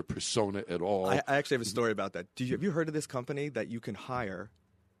not their persona at all. I actually have a story about that. Have you heard of this company that you can hire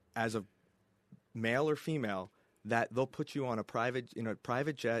as a male or female that they'll put you on a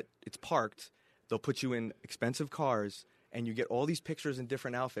private jet? It's parked. They'll put you in expensive cars, and you get all these pictures in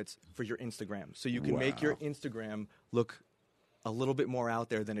different outfits for your Instagram. So you can make your Instagram look a little bit more out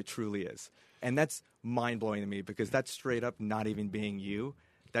there than it truly is. And that's mind-blowing to me because that's straight up not even being you.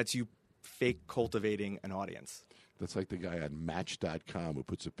 That's you fake cultivating an audience. That's like the guy on Match.com who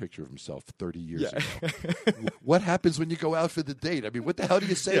puts a picture of himself 30 years ago. What happens when you go out for the date? I mean, what the hell do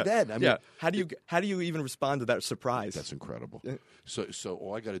you say then? I mean, how do you even respond to that surprise? That's incredible. So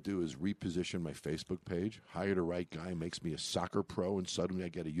all I got to do is reposition my Facebook page, hire the right guy, makes me a soccer pro, and suddenly I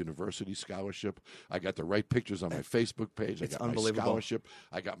get a university scholarship. I got the right pictures on my Facebook page. I got my scholarship.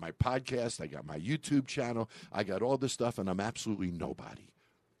 I got my podcast. I got my YouTube channel. I got all this stuff, and I'm absolutely nobody.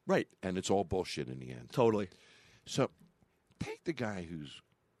 Right. And it's all bullshit in the end. Totally. So take the guy who's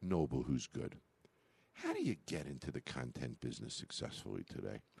noble, who's good. How do you get into the content business successfully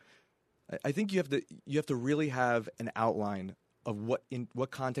today? I think you have to really have an outline of what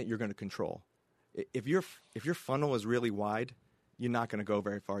content you're going to control. If your funnel is really wide, you're not going to go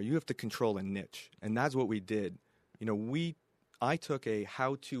very far. You have to control a niche, and that's what we did. I took a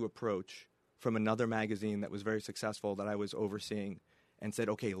how-to approach from another magazine that was very successful that I was overseeing, and said,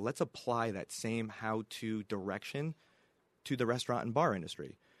 okay, let's apply that same how-to direction to the restaurant and bar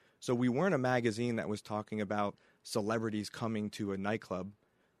industry. So we weren't a magazine that was talking about celebrities coming to a nightclub.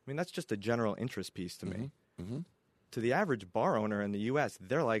 I mean, that's just a general interest piece to me. Mm-hmm. To the average bar owner in the U.S.,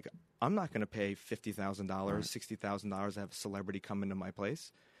 they're like, I'm not going to pay $50,000, $60,000 to have a celebrity come into my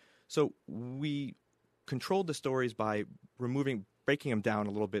place. So we controlled the stories by breaking them down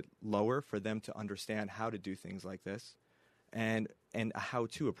a little bit lower for them to understand how to do things like this. And a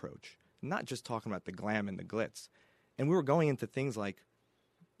how-to approach, not just talking about the glam and the glitz. And we were going into things like,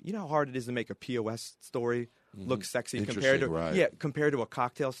 how hard it is to make a POS story look sexy compared to a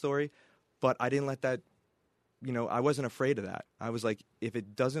cocktail story. But I didn't let that, I wasn't afraid of that. I was like, if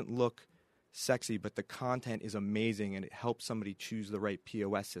it doesn't look sexy, but the content is amazing and it helps somebody choose the right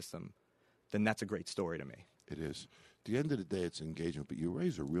POS system, then that's a great story to me. It is. At the end of the day, it's engagement, but you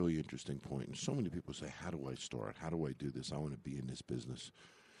raise a really interesting point. And so many people say, how do I start? How do I do this? I want to be in this business.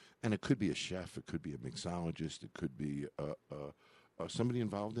 And it could be a chef. It could be a mixologist. It could be somebody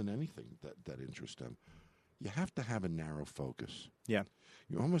involved in anything that interests them. You have to have a narrow focus. Yeah.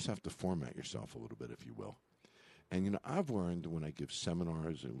 You almost have to format yourself a little bit, if you will. And, I've learned when I give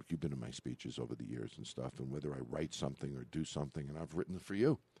seminars, and you've been in my speeches over the years and stuff, and whether I write something or do something, and I've written for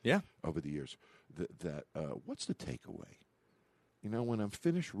you over the years, that what's the takeaway? When I'm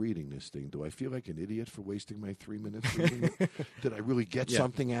finished reading this thing, do I feel like an idiot for wasting my 3 minutes reading it? Did I really get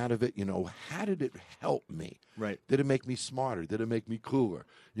something out of it? How did it help me? Right. Did it make me smarter? Did it make me cooler?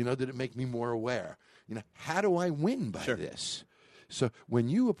 Did it make me more aware? How do I win by this? So when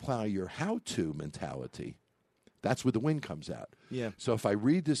you apply your how-to mentality, that's where the win comes out. Yeah. So if I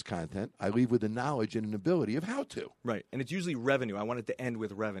read this content, I leave with the knowledge and an ability of how to. Right. And it's usually revenue. I want it to end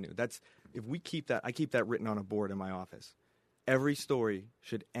with revenue. If we keep that, I keep that written on a board in my office. Every story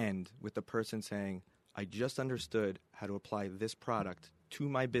should end with the person saying, I just understood how to apply this product to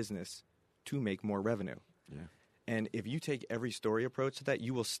my business to make more revenue. Yeah. And if you take every story approach to that,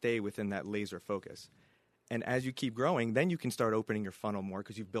 you will stay within that laser focus. And as you keep growing, then you can start opening your funnel more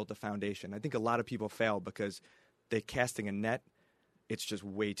because you've built a foundation. I think a lot of people fail because they're casting a net. It's just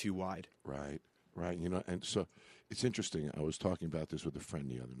way too wide. Right. And so it's interesting. I was talking about this with a friend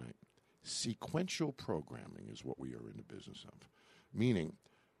the other night. Sequential programming is what we are in the business of. Meaning,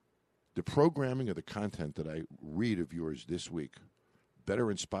 the programming of the content that I read of yours this week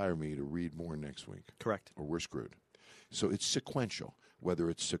better inspire me to read more next week. Correct. Or we're screwed. So it's sequential.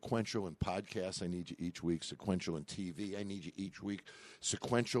 Whether it's sequential in podcasts, I need you each week. Sequential in TV, I need you each week.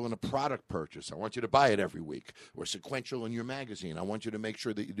 Sequential in a product purchase, I want you to buy it every week. Or sequential in your magazine, I want you to make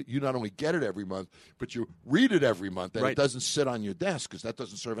sure that you not only get it every month, but you read it every month, and it doesn't sit on your desk because that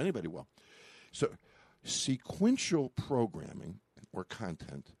doesn't serve anybody well. So Sequential programming or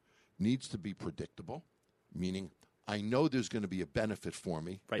content needs to be predictable, meaning I know there's going to be a benefit for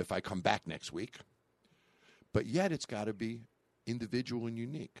me if I come back next week, but yet it's got to be individual and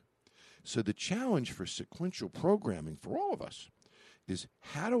unique. So the challenge for sequential programming for all of us is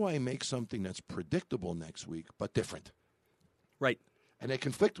how do I make something that's predictable next week but different? Right. And they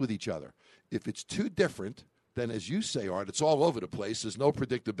conflict with each other. If it's too different, then as you say, Art, it's all over the place. There's no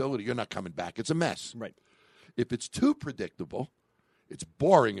predictability. You're not coming back. It's a mess. Right. If it's too predictable, it's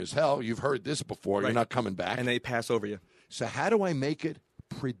boring as hell. You've heard this before. Right. You're not coming back. And they pass over you. So how do I make it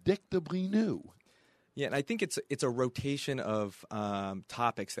predictably new? Yeah, and I think it's a rotation of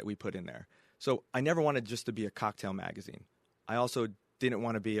topics that we put in there. So I never wanted just to be a cocktail magazine. I also didn't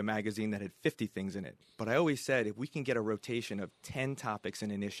want to be a magazine that had 50 things in it. But I always said if we can get a rotation of 10 topics in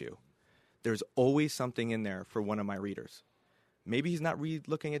an issue, there's always something in there for one of my readers. Maybe he's not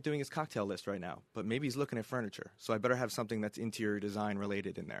looking at doing his cocktail list right now, but maybe he's looking at furniture. So I better have something that's interior design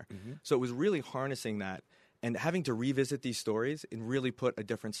related in there. Mm-hmm. So it was really harnessing that and having to revisit these stories and really put a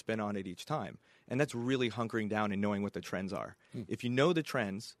different spin on it each time. And that's really hunkering down and knowing what the trends are. Mm. If you know the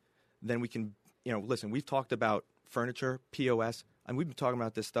trends, then we can, listen, we've talked about furniture, POS, and we've been talking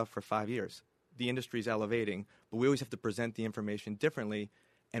about this stuff for 5 years. The industry's elevating, but we always have to present the information differently.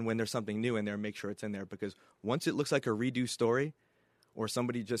 And when there's something new in there, make sure it's in there. Because once it looks like a redo story, or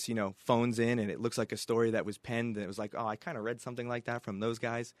somebody just, phones in and it looks like a story that was penned and it was like, oh, I kind of read something like that from those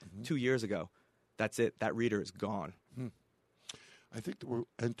guys 2 years ago. That's it. That reader is gone. I think that we're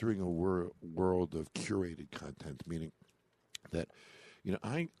entering a world of curated content, meaning that,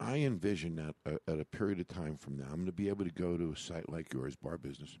 I envision that at a period of time from now, I'm going to be able to go to a site like yours, Bar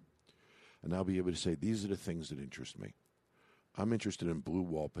Business, and I'll be able to say, these are the things that interest me. I'm interested in blue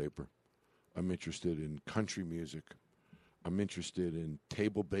wallpaper. I'm interested in country music. I'm interested in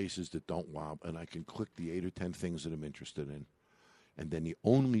table bases that don't wob, and I can click the 8 or 10 things that I'm interested in. And then the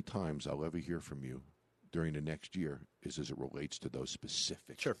only times I'll ever hear from you during the next year is as it relates to those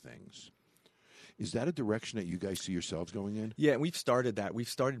specific things. Is that a direction that you guys see yourselves going in? Yeah, and we've started that. We've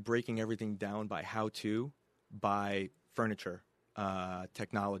started breaking everything down by how-to, by furniture,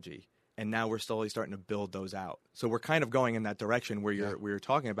 technology. And now we're slowly starting to build those out. So we're kind of going in that direction where we were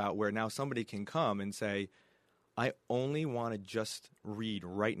talking about, where now somebody can come and say, I only want to just read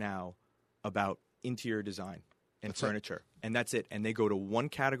right now about interior design and furniture. And that's it. And they go to one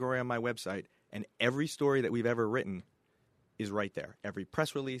category on my website, and every story that we've ever written is right there. Every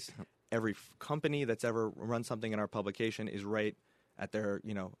press release, every company that's ever run something in our publication is right at their,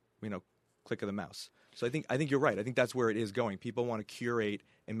 click of the mouse. So I think you're right. I think that's where it is going. People want to curate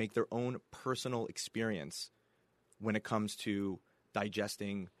and make their own personal experience when it comes to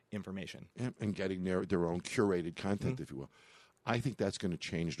digesting information. And getting their own curated content, if you will. I think that's going to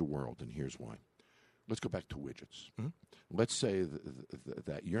change the world, and here's why. Let's go back to widgets. Mm-hmm. Let's say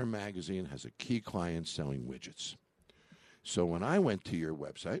that your magazine has a key client selling widgets. So when I went to your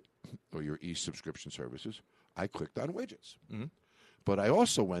website or your e-subscription services, I clicked on widgets. Mm-hmm. But I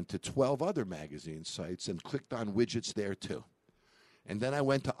also went to 12 other magazine sites and clicked on widgets there too. And then I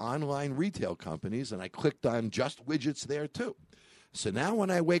went to online retail companies and I clicked on just widgets there too. So now when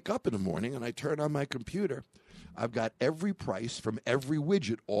I wake up in the morning and I turn on my computer, I've got every price from every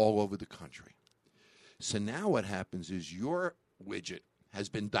widget all over the country. So now what happens is your widget has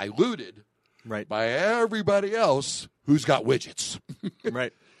been diluted by everybody else who's got widgets.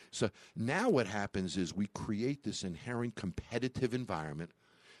 Right. So now what happens is we create this inherent competitive environment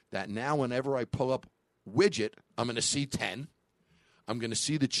that now whenever I pull up widget, I'm going to see 10. I'm going to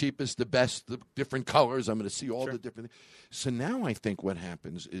see the cheapest, the best, the different colors. I'm going to see all the different things. So now I think what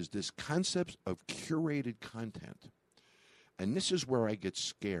happens is this concept of curated content, and this is where I get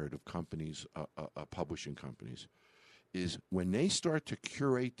scared of companies, publishing companies, is when they start to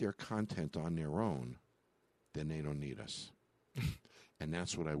curate their content on their own, then they don't need us. And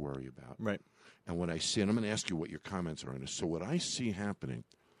that's what I worry about. Right. And what I see, and I'm going to ask you what your comments are on this. So what I see happening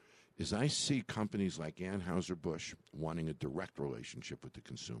is I see companies like Anheuser-Busch wanting a direct relationship with the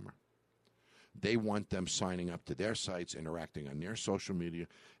consumer. They want them signing up to their sites, interacting on their social media,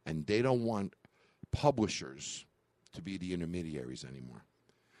 and they don't want publishers to be the intermediaries anymore.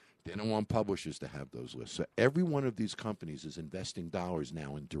 They don't want publishers to have those lists. So every one of these companies is investing dollars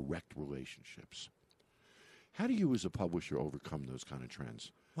now in direct relationships. How do you as a publisher overcome those kind of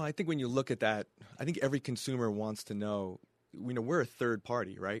trends? Well, I think when you look at that, I think every consumer wants to know, we're a third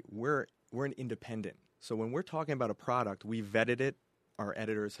party, right? We're an independent. So when we're talking about a product, we vetted it. Our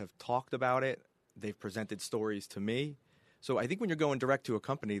editors have talked about it. They've presented stories to me. So I think when you're going direct to a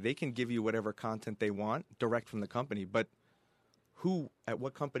company, they can give you whatever content they want direct from the company. But who at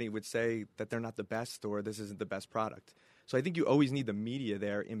what company would say that they're not the best or this isn't the best product? So I think you always need the media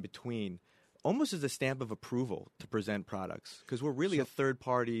there in between, almost as a stamp of approval to present products, because we're really a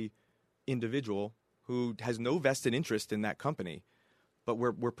third-party individual who has no vested interest in that company, but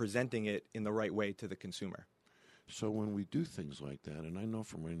we're presenting it in the right way to the consumer. So when we do things like that, and I know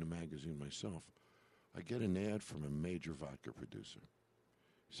from writing the magazine myself, I get an ad from a major vodka producer.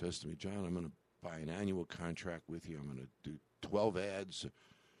 He says to me, John, I'm going to buy an annual contract with you. I'm going to do 12 ads,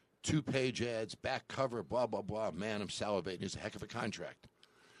 2-page ads, back cover, blah, blah, blah. Man, I'm salivating. It's a heck of a contract.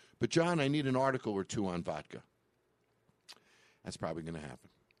 But, John, I need an article or two on vodka. That's probably going to happen.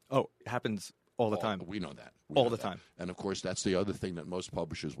 Oh, it happens all the time. We know that. All the time. And, of course, that's the other thing that most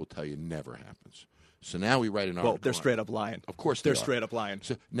publishers will tell you never happens. So now we write an article. Well, they're straight up lying. Of course they're straight up lying.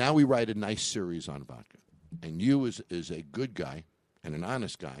 So now we write a nice series on vodka. And you, as a good guy and an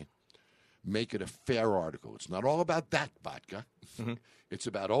honest guy, make it a fair article. It's not all about that vodka. Mm-hmm. It's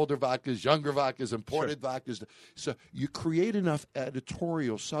about older vodkas, younger vodkas, imported vodkas. So you create enough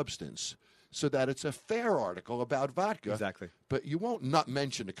editorial substance so that it's a fair article about vodka. Exactly. But you won't not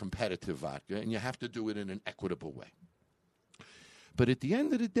mention a competitive vodka, and you have to do it in an equitable way. But at the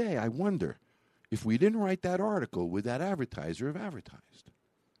end of the day, I wonder, if we didn't write that article, would that advertiser have advertised?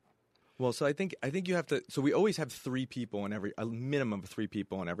 Well, so I think you have to. So we always have 3 people in a minimum of 3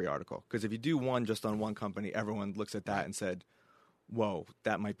 people in every article. Because if you do one just on one company, everyone looks at that and said, "Whoa,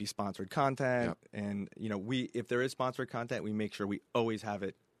 that might be sponsored content." Yep. And if there is sponsored content, we make sure we always have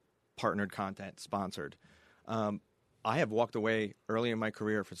it partnered content, sponsored. I have walked away early in my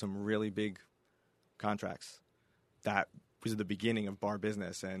career for some really big contracts. That was the beginning of bar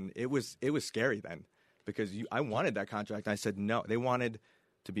business, and it was scary then because I wanted that contract, and I said no. They wanted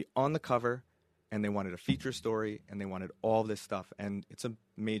to be on the cover, and they wanted a feature story, and they wanted all this stuff. And it's a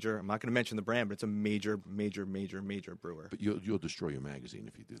major, I'm not going to mention the brand, but it's a major, major, major, major brewer. But you'll destroy your magazine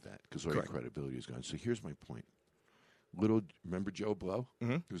if you do that because all your credibility is gone. So here's my point. Remember Joe Blow,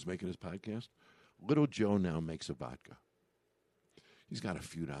 who was making his podcast? Little Joe now makes a vodka. He's got a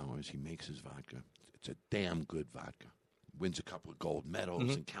few dollars. He makes his vodka. It's a damn good vodka. Wins a couple of gold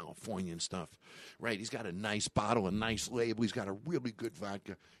medals in California and stuff. Right, he's got a nice bottle, a nice label. He's got a really good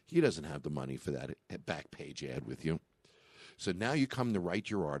vodka. He doesn't have the money for that back page ad with you. So now you come to write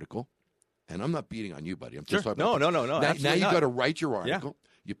your article, and I'm not beating on you, buddy. I'm just talking about No. Now you got to write your article. Yeah.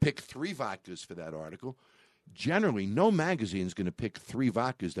 You pick 3 vodkas for that article. Generally, no magazine is going to pick 3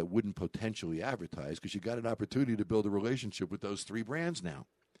 vodkas that wouldn't potentially advertise because you got an opportunity to build a relationship with those 3 brands now.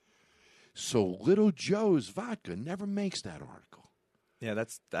 So Little Joe's vodka never makes that article. Yeah,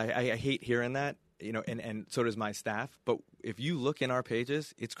 I hate hearing that, and so does my staff. But if you look in our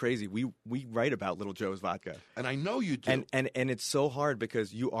pages, it's crazy. We write about Little Joe's vodka, and I know you do. And it's so hard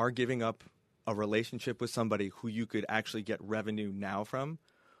because you are giving up a relationship with somebody who you could actually get revenue now from.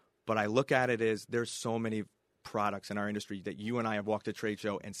 But I look at it as there's so many products in our industry that you and I have walked a trade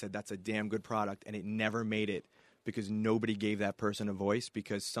show and said that's a damn good product, and it never made it because nobody gave that person a voice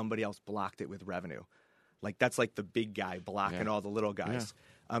because somebody else blocked it with revenue. Like that's like the big guy blocking all the little guys.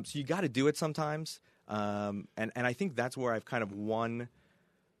 Yeah. So you got to do it sometimes. And I think that's where I've kind of won,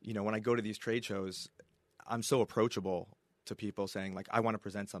 when I go to these trade shows, I'm so approachable to people saying like, I want to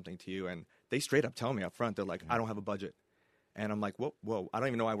present something to you. And they straight up tell me up front, they're like, I don't have a budget. And I'm like, whoa, I don't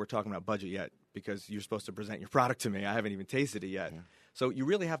even know why we're talking about budget yet because you're supposed to present your product to me. I haven't even tasted it yet. Yeah. So you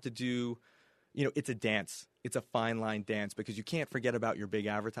really have to do, it's a dance. It's a fine line dance because you can't forget about your big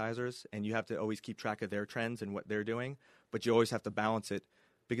advertisers and you have to always keep track of their trends and what they're doing, but you always have to balance it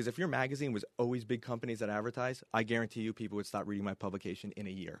because if your magazine was always big companies that advertise, I guarantee you people would stop reading my publication in a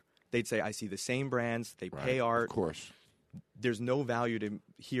year. They'd say, I see the same brands, they pay art. Of course. There's no value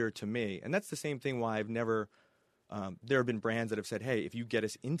here to me. And that's the same thing why I've never, there have been brands that have said, hey, if you get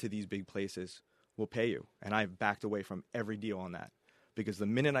us into these big places, we'll pay you. And I've backed away from every deal on that. Because the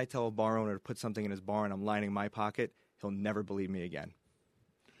minute I tell a bar owner to put something in his bar and I'm lining my pocket, he'll never believe me again.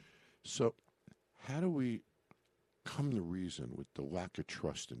 So how do we come to reason with the lack of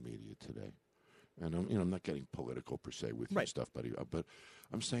trust in media today? And I'm not getting political per se with your stuff, buddy, but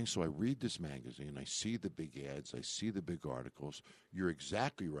I'm saying so I read this magazine, I see the big ads, I see the big articles. You're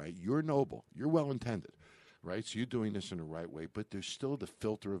exactly right. You're noble. You're well-intended, right? So you're doing this in the right way, but there's still the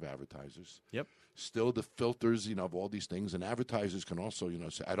filter of advertisers. Yep. Still the filters, of all these things. And advertisers can also,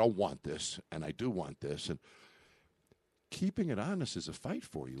 say, I don't want this, and I do want this. And keeping it honest is a fight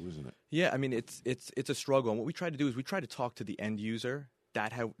for you, isn't it? Yeah, I mean, it's a struggle. And what we try to do is we try to talk to the end user.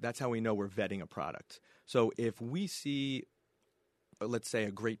 That's how we know we're vetting a product. So if we see, let's say,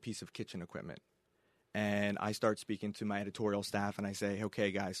 a great piece of kitchen equipment, and I start speaking to my editorial staff, and I say,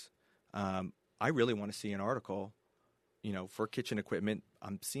 okay, guys, I really want to see an article for kitchen equipment,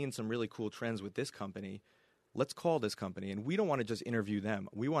 I'm seeing some really cool trends with this company. Let's call this company. And we don't want to just interview them.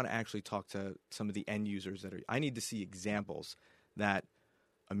 We want to actually talk to some of the end users I need to see examples that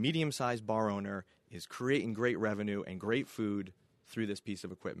a medium-sized bar owner is creating great revenue and great food through this piece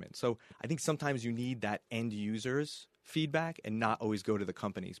of equipment. So I think sometimes you need that end user's feedback and not always go to the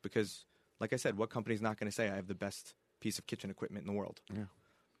companies because, like I said, what company's not going to say I have the best piece of kitchen equipment in the world? Yeah.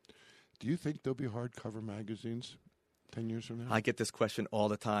 Do you think there'll be hardcover magazines 10 years from now? I get this question all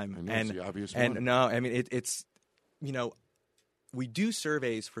the time. I know, and it's the obvious and one. no, I mean, it's, we do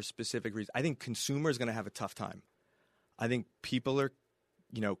surveys for specific reasons. I think consumers going to have a tough time. I think people are,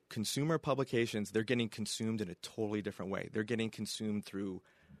 consumer publications, they're getting consumed in a totally different way. They're getting consumed through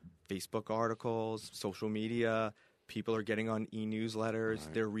Facebook articles, social media. People are getting on e-newsletters.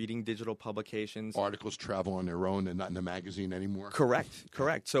 Right. They're reading digital publications. Articles travel on their own and not in the magazine anymore.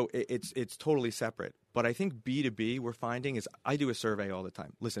 Correct. So it's totally separate. But I think B2B we're finding is I do a survey all the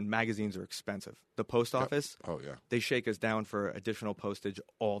time. Listen, magazines are expensive. The post office, they shake us down for additional postage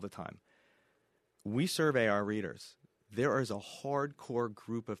all the time. We survey our readers. There is a hardcore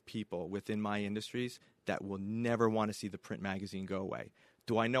group of people within my industries that will never want to see the print magazine go away.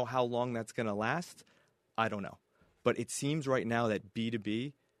 Do I know how long that's going to last? I don't know. But it seems right now that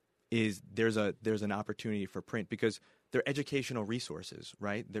B2B there's an opportunity for print because they're educational resources,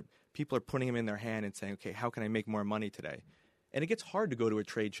 right? People are putting them in their hand and saying, okay, how can I make more money today? And it gets hard to go to a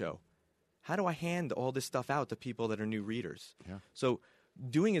trade show. How do I hand all this stuff out to people that are new readers? Yeah. So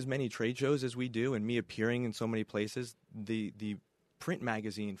doing as many trade shows as we do and me appearing in so many places, the print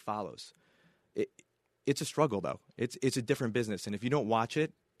magazine follows. It's a struggle, though. It's a different business. And if you don't watch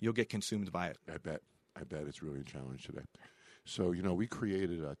it, you'll get consumed by it. I bet it's really a challenge today. So, we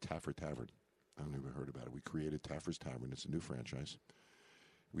created a Taffer Tavern. I don't know if you've heard about it. We created Taffer's Tavern. It's a new franchise.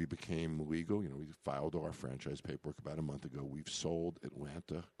 We became legal. We filed our franchise paperwork about a month ago. We've sold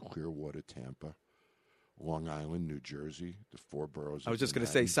Atlanta, Clearwater, Tampa, Long Island, New Jersey, the 4 boroughs. I was just going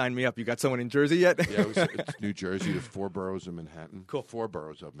to say, sign me up. You got someone in Jersey yet? Yeah, it's New Jersey, the 4 boroughs of Manhattan. Cool. 4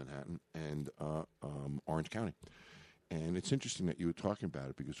 boroughs of Manhattan and Orange County. And it's interesting that you were talking about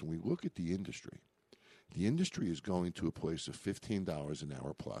it because when we look at the industry is going to a place of $15 an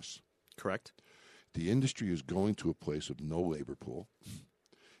hour plus. Correct. The industry is going to a place of no labor pool.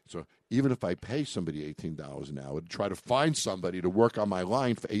 So even if I pay somebody $18 an hour, to try to find somebody to work on my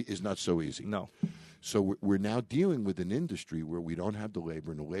line is not so easy. No. So we're now dealing with an industry where we don't have the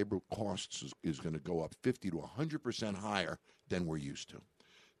labor, and the labor costs is going to go up 50 to 100% higher than we're used to.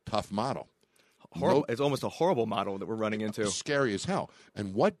 Tough model. Horrible. It's almost a horrible model that we're running into. Scary as hell.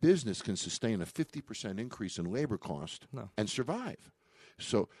 And what business can sustain a 50% increase in labor cost and survive?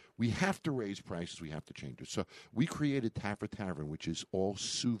 So we have to raise prices. We have to change it. So we created Taffer Tavern, which is all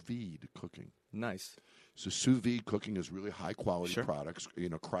sous vide cooking. Nice. So sous vide cooking is really high-quality products,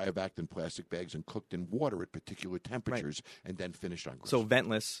 cryovac in plastic bags and cooked in water at particular temperatures and then finished on grill. So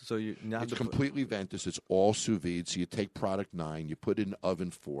ventless. So it's completely ventless. It's all sous vide. So you take product 9, you put it in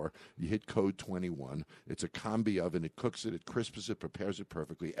oven 4, you hit code 21. It's a combi oven. It cooks it, it crisps it, prepares it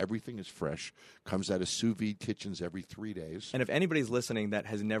perfectly. Everything is fresh. Comes out of sous vide kitchens every 3 days. And if anybody's listening that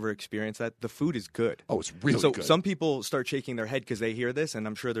has never experienced that, the food is good. Oh, it's really good. So some people start shaking their head because they hear this, and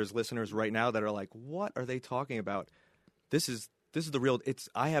I'm sure there's listeners right now that are like, what are they talking about? This is the real.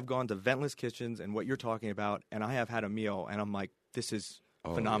 I have gone to ventless kitchens and what you're talking about, and I have had a meal, and I'm like, this is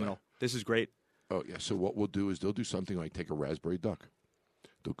phenomenal. Yeah. This is great. Oh yeah. So what we'll do is they'll do something like take a raspberry duck,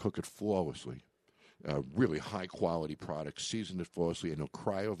 they'll cook it flawlessly, really high quality product, season it flawlessly, and they'll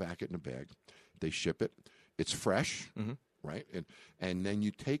cryovac it in a bag. They ship it. It's fresh. Mm-hmm. Right, and then you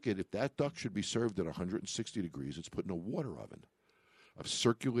take it. If that duck should be served at 160 degrees, it's put in a water oven of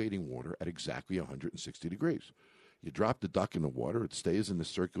circulating water at exactly 160 degrees. You drop the duck in the water, it stays in the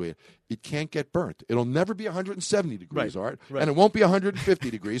circulator. It can't get burnt. It'll never be 170 degrees, all right? And it won't be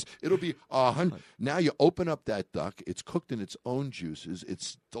 150 degrees. It'll be 100. Now you open up that duck. It's cooked in its own juices.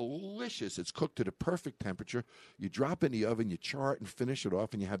 It's delicious. It's cooked to the perfect temperature. You drop it in the oven, you char it and finish it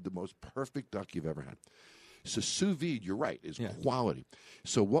off, and you have the most perfect duck you've ever had. So sous vide, you're right, is quality.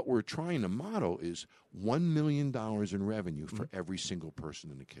 So what we're trying to model is $1 million in revenue for every single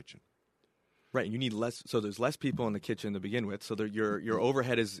person in the kitchen. Right, you need less. So there's less people in the kitchen to begin with. So your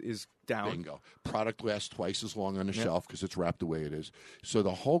overhead is down. Bingo. Product lasts twice as long on the shelf because it's wrapped the way it is. So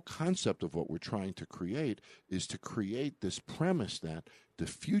the whole concept of what we're trying to create is to create this premise that the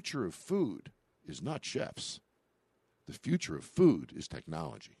future of food is not chefs. The future of food is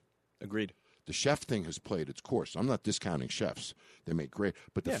technology. Agreed. The chef thing has played its course. I'm not discounting chefs. They make great.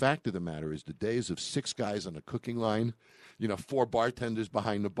 But the fact of the matter is the days of 6 guys on a cooking line, 4 bartenders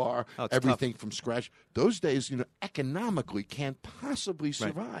behind the bar, everything from scratch, those days, economically can't possibly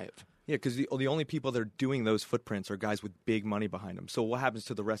survive. Right. Yeah, because the only people that are doing those footprints are guys with big money behind them. So what happens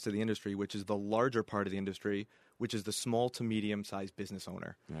to the rest of the industry, which is the larger part of the industry, which is the small to medium-sized business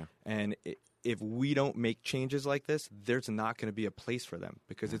owner? Yeah. And if we don't make changes like this, there's not going to be a place for them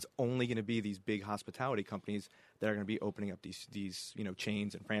because it's only going to be these big hospitality companies that are going to be opening up these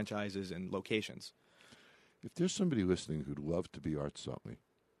chains and franchises and locations. If there's somebody listening who'd love to be Art Sutley,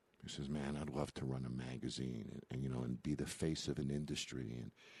 who says, man, I'd love to run a magazine and be the face of an industry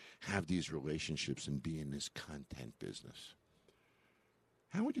and have these relationships and be in this content business,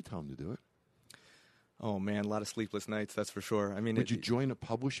 how would you tell them to do it? Oh, man, a lot of sleepless nights, that's for sure. I mean, would you join a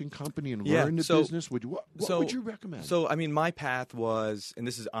publishing company and learn the business? What would you recommend? So, I mean, my path was, and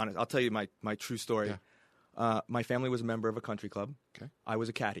this is honest, I'll tell you my true story. Yeah. My family was a member of a country club. Okay. I was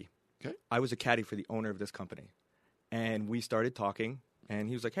a caddy. Okay. I was a caddy for the owner of this company. And we started talking, and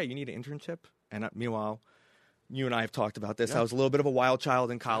he was like, hey, you need an internship? And meanwhile, you and I have talked about this. Yeah. I was a little bit of a wild child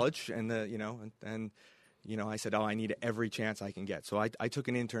in college, and I said, I need every chance I can get. So I took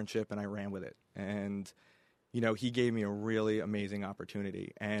an internship, and I ran with it. And, he gave me a really amazing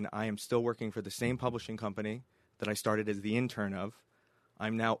opportunity. And I am still working for the same publishing company that I started as the intern of.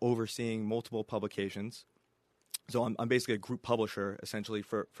 I'm now overseeing multiple publications. So I'm basically a group publisher, essentially,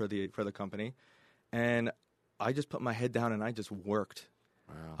 for the company. And I just put my head down, and I just worked.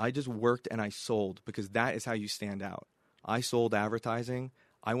 Wow. I just worked, and I sold, because that is how you stand out. I sold advertising.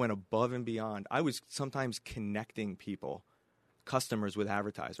 I went above and beyond. I was sometimes connecting people, customers, with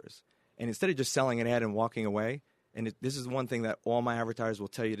advertisers. And instead of just selling an ad and walking away, and this is one thing that all my advertisers will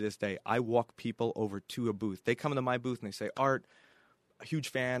tell you to this day, I walk people over to a booth. They come into my booth and they say, Art, a huge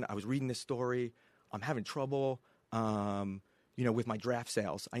fan. I was reading this story. I'm having trouble, with my draft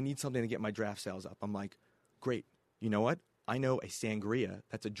sales. I need something to get my draft sales up. I'm like, great. You know what? I know a sangria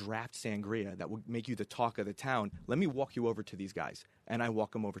that's a draft sangria that will make you the talk of the town. Let me walk you over to these guys. And I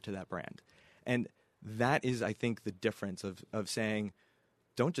walk them over to that brand. And that is, I think, the difference of saying,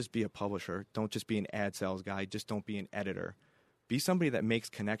 don't just be a publisher. Don't just be an ad sales guy. Just don't be an editor. Be somebody that makes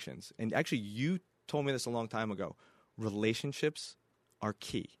connections. And actually, you told me this a long time ago. Relationships are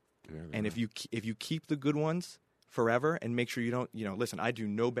key. Yeah, and if you keep the good ones forever and make sure you don't, listen, I do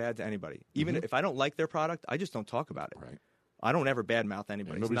no bad to anybody. Even if I don't like their product, I just don't talk about it. Right. I don't ever badmouth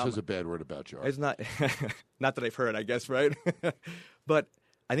anybody. Yeah, nobody says a bad word about you. It's not, not that I've heard, I guess, right? But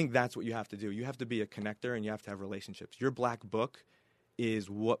I think that's what you have to do. You have to be a connector, and you have to have relationships. Your black book is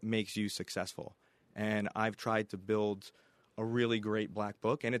what makes you successful. And I've tried to build a really great black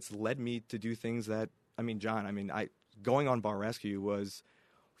book, and it's led me to do things that, John, going on Bar Rescue was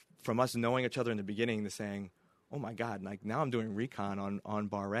from us knowing each other in the beginning to saying, oh my God, like now I'm doing recon on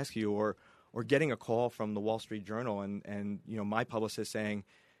Bar Rescue, or getting a call from the Wall Street Journal and my publicist saying,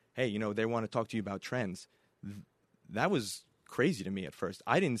 hey, they want to talk to you about trends. That was crazy to me at first.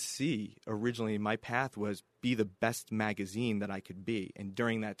 I didn't see originally my path was be the best magazine that I could be. And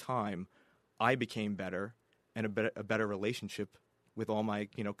during that time, I became better and a better relationship with all my,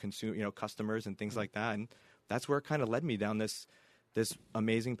 customers and things like that. And that's where it kind of led me down this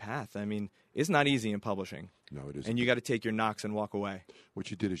amazing path. It's not easy in publishing. No, it isn't. And you got to take your knocks and walk away.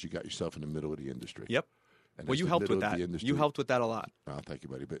 What you did is you got yourself in the middle of the industry. Yep. And you helped with that. You helped with that a lot. Oh, thank you,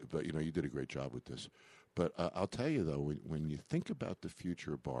 buddy. But you did a great job with this. But I'll tell you, though, when you think about the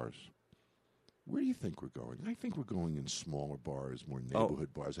future of bars, where do you think we're going? I think we're going in smaller bars, more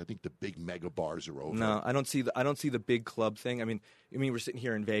neighborhood bars. I think the big mega bars are over. No, I don't see the big club thing. We're sitting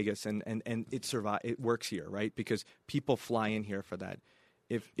here in Vegas, and it works here, right? Because people fly in here for that.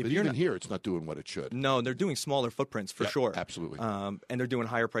 But you're even here, it's not doing what it should. No, they're doing smaller footprints for sure. Absolutely. And they're doing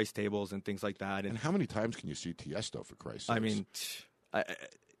higher price tables and things like that. And how many times can you see Tiesto, for Christ's sake?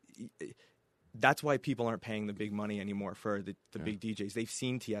 That's why people aren't paying the big money anymore for the big DJs. They've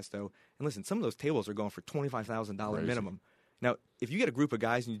seen Tiesto. And listen, some of those tables are going for $25,000 minimum. Now, if you get a group of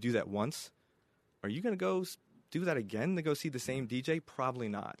guys and you do that once, are you going to go do that again to go see the same DJ? Probably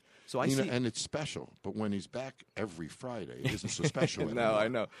not. So and it's special. But when he's back every Friday, it isn't so special anymore. No, I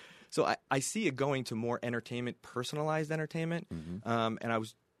know. So I see it going to more entertainment, personalized entertainment. Mm-hmm. And I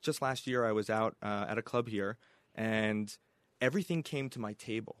was just last year, I was out at a club here, and everything came to my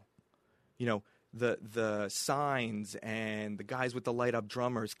table. The signs and the guys with the light-up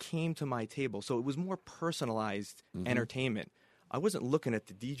drummers came to my table. So it was more personalized entertainment. I wasn't looking at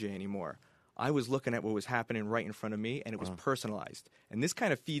the DJ anymore. I was looking at what was happening right in front of me, and it was personalized. And this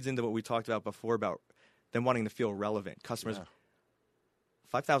kind of feeds into what we talked about before about them wanting to feel relevant. Customers,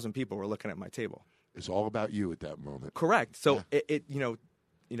 5,000 people were looking at my table. It's all about you at that moment. Correct. So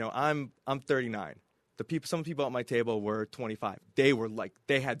I'm 39. Some people at my table were 25. They were like,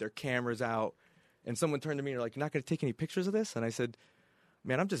 they had their cameras out, and someone turned to me and were like, "You're not going to take any pictures of this?" And I said,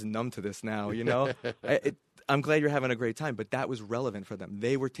 "Man, I'm just numb to this now, you know." I'm glad you're having a great time, but that was relevant for them.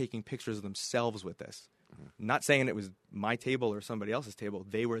 They were taking pictures of themselves with this. Not saying it was my table or somebody else's table.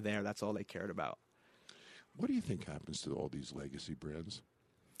 They were there. That's all they cared about. What do you think happens to all these legacy brands?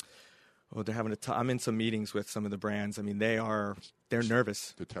 Oh, they're having I'm in some meetings with some of the brands. I mean, they're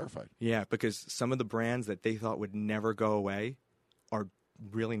nervous. They're terrified. Yeah, because some of the brands that they thought would never go away are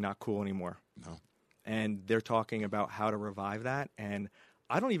really not cool anymore. No. And they're talking about how to revive that. And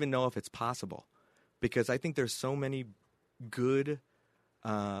I don't even know if it's possible, because I think there's so many good,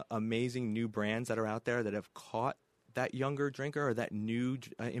 amazing new brands that are out there that have caught that younger drinker or that new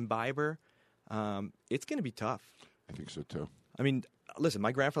imbiber. It's going to be tough. I think so, too. I mean, listen,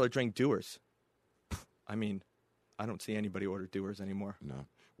 my grandfather drank Dewar's. I mean, I don't see anybody order Dewar's anymore. No.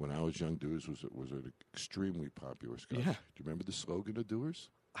 When I was young, Dewar's was an extremely popular scotch. Yeah. Do you remember the slogan of Dewar's?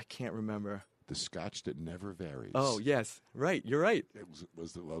 I can't remember. The scotch that never varies. Oh, yes. Right. You're right. It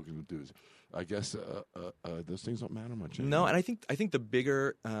was the slogan of Dewar's. I guess those things don't matter much anymore. No, and I think the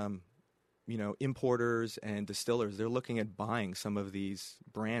bigger, importers and distillers, they're looking at buying some of these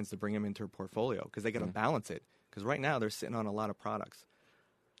brands to bring them into their portfolio because they got to balance it. Because right now they're sitting on a lot of products.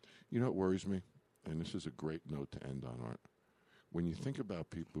 You know what worries me? And this is a great note to end on, Art. When you think about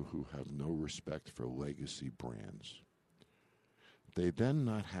people who have no respect for legacy brands, they then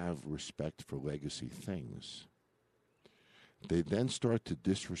not have respect for legacy things. They then start to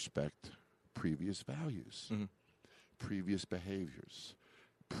disrespect previous values, previous behaviors,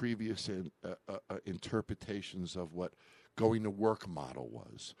 previous interpretations of what going to work model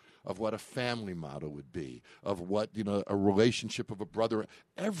was, of what a family model would be, of what, a relationship of a brother.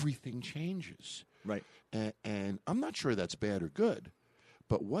 Everything changes. Right. And I'm not sure that's bad or good,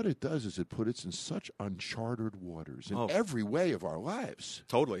 but what it does is it puts us in such uncharted waters in every way of our lives.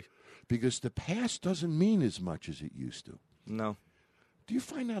 Totally. Because the past doesn't mean as much as it used to. No. Do you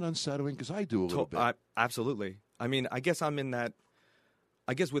find that unsettling? Because I do a little bit. Absolutely. I mean, I guess I'm in that.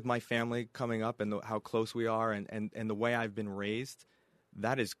 I guess with my family coming up and how close we are and the way I've been raised,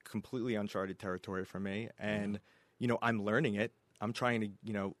 that is completely uncharted territory for me. And, I'm learning it. I'm trying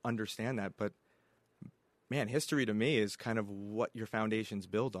to, understand that. But, man, history to me is kind of what your foundations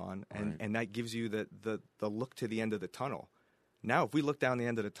build on. And that gives you the look to the end of the tunnel. Now, if we look down the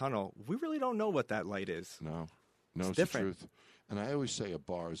end of the tunnel, we really don't know what that light is. No, it's different. The truth. And I always say a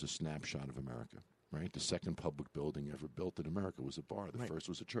bar is a snapshot of America. Right, the second public building ever built in America was a bar. The first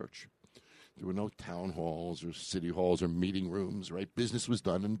was a church. There were no town halls or city halls or meeting rooms. Right, business was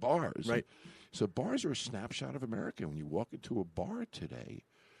done in bars. Right. So bars are a snapshot of America. When you walk into a bar today,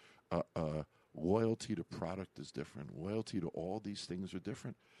 loyalty to product is different. Loyalty to all these things are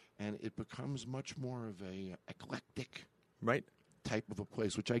different, and it becomes much more of a eclectic, type of a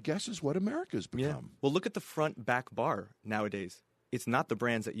place, which I guess is what America's become. Yeah. Well, look at the front back bar nowadays. It's not the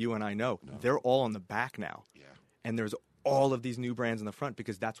brands that you and I know. No. They're all in the back now. Yeah. And there's all of these new brands in the front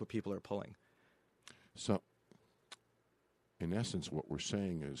because that's what people are pulling. So, in essence, what we're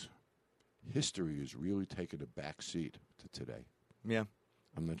saying is history is really taking a back seat to today. Yeah.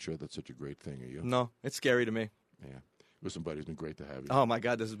 I'm not sure that's such a great thing, are you? No, it's scary to me. Yeah. Listen, buddy, it's been great to have you. Oh, my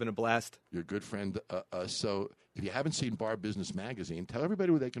God, this has been a blast. You're a good friend. So if you haven't seen Bar Business Magazine, tell everybody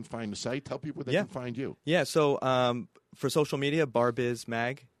where they can find the site. Tell people where they can find you. Yeah, so for social media,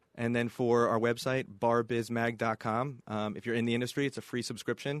 BarBizMag. And then for our website, barbizmag.com. If you're in the industry, it's a free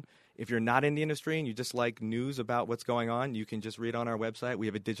subscription. If you're not in the industry and you just like news about what's going on, you can just read on our website. We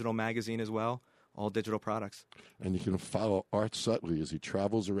have a digital magazine as well. All digital products. And you can follow Art Sutley as he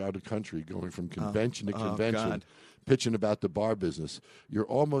travels around the country, going from convention to convention, pitching about the bar business. You're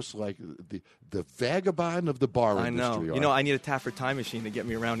almost like the vagabond of the bar industry. I know. I need a Taffer time machine to get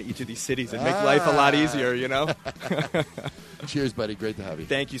me around to each of these cities and make life a lot easier, Cheers, buddy. Great to have you.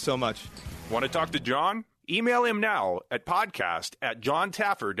 Thank you so much. Want to talk to John? Email him now at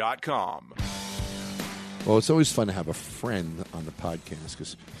podcast@johntaffer.com. Well, it's always fun to have a friend on the podcast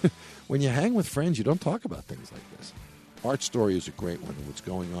because when you hang with friends, you don't talk about things like this. Art's story is a great one, and what's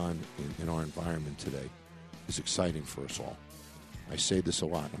going on in our environment today is exciting for us all. I say this a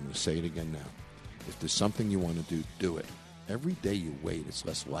lot. I'm going to say it again now. If there's something you want to do, do it. Every day you wait, it's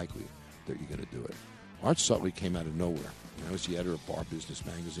less likely that you're going to do it. Art Sutley came out of nowhere. Now he's the editor of Bar Business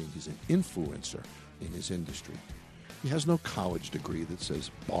Magazine. He's an influencer in his industry. He has no college degree that says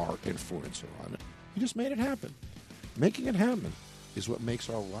bar influencer on it. He just made it happen. Making it happen is what makes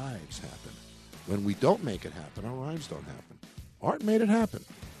our lives happen. When we don't make it happen, our lives don't happen. Art made it happen.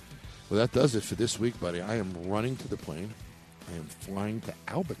 Well, that does it for this week, buddy. I am running to the plane. I am flying to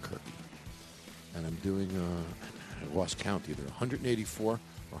Albuquerque. And I'm doing, I lost count, either 184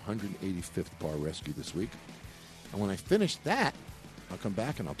 or 185th bar rescue this week. And when I finish that, I'll come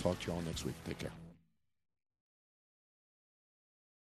back and I'll talk to you all next week. Take care.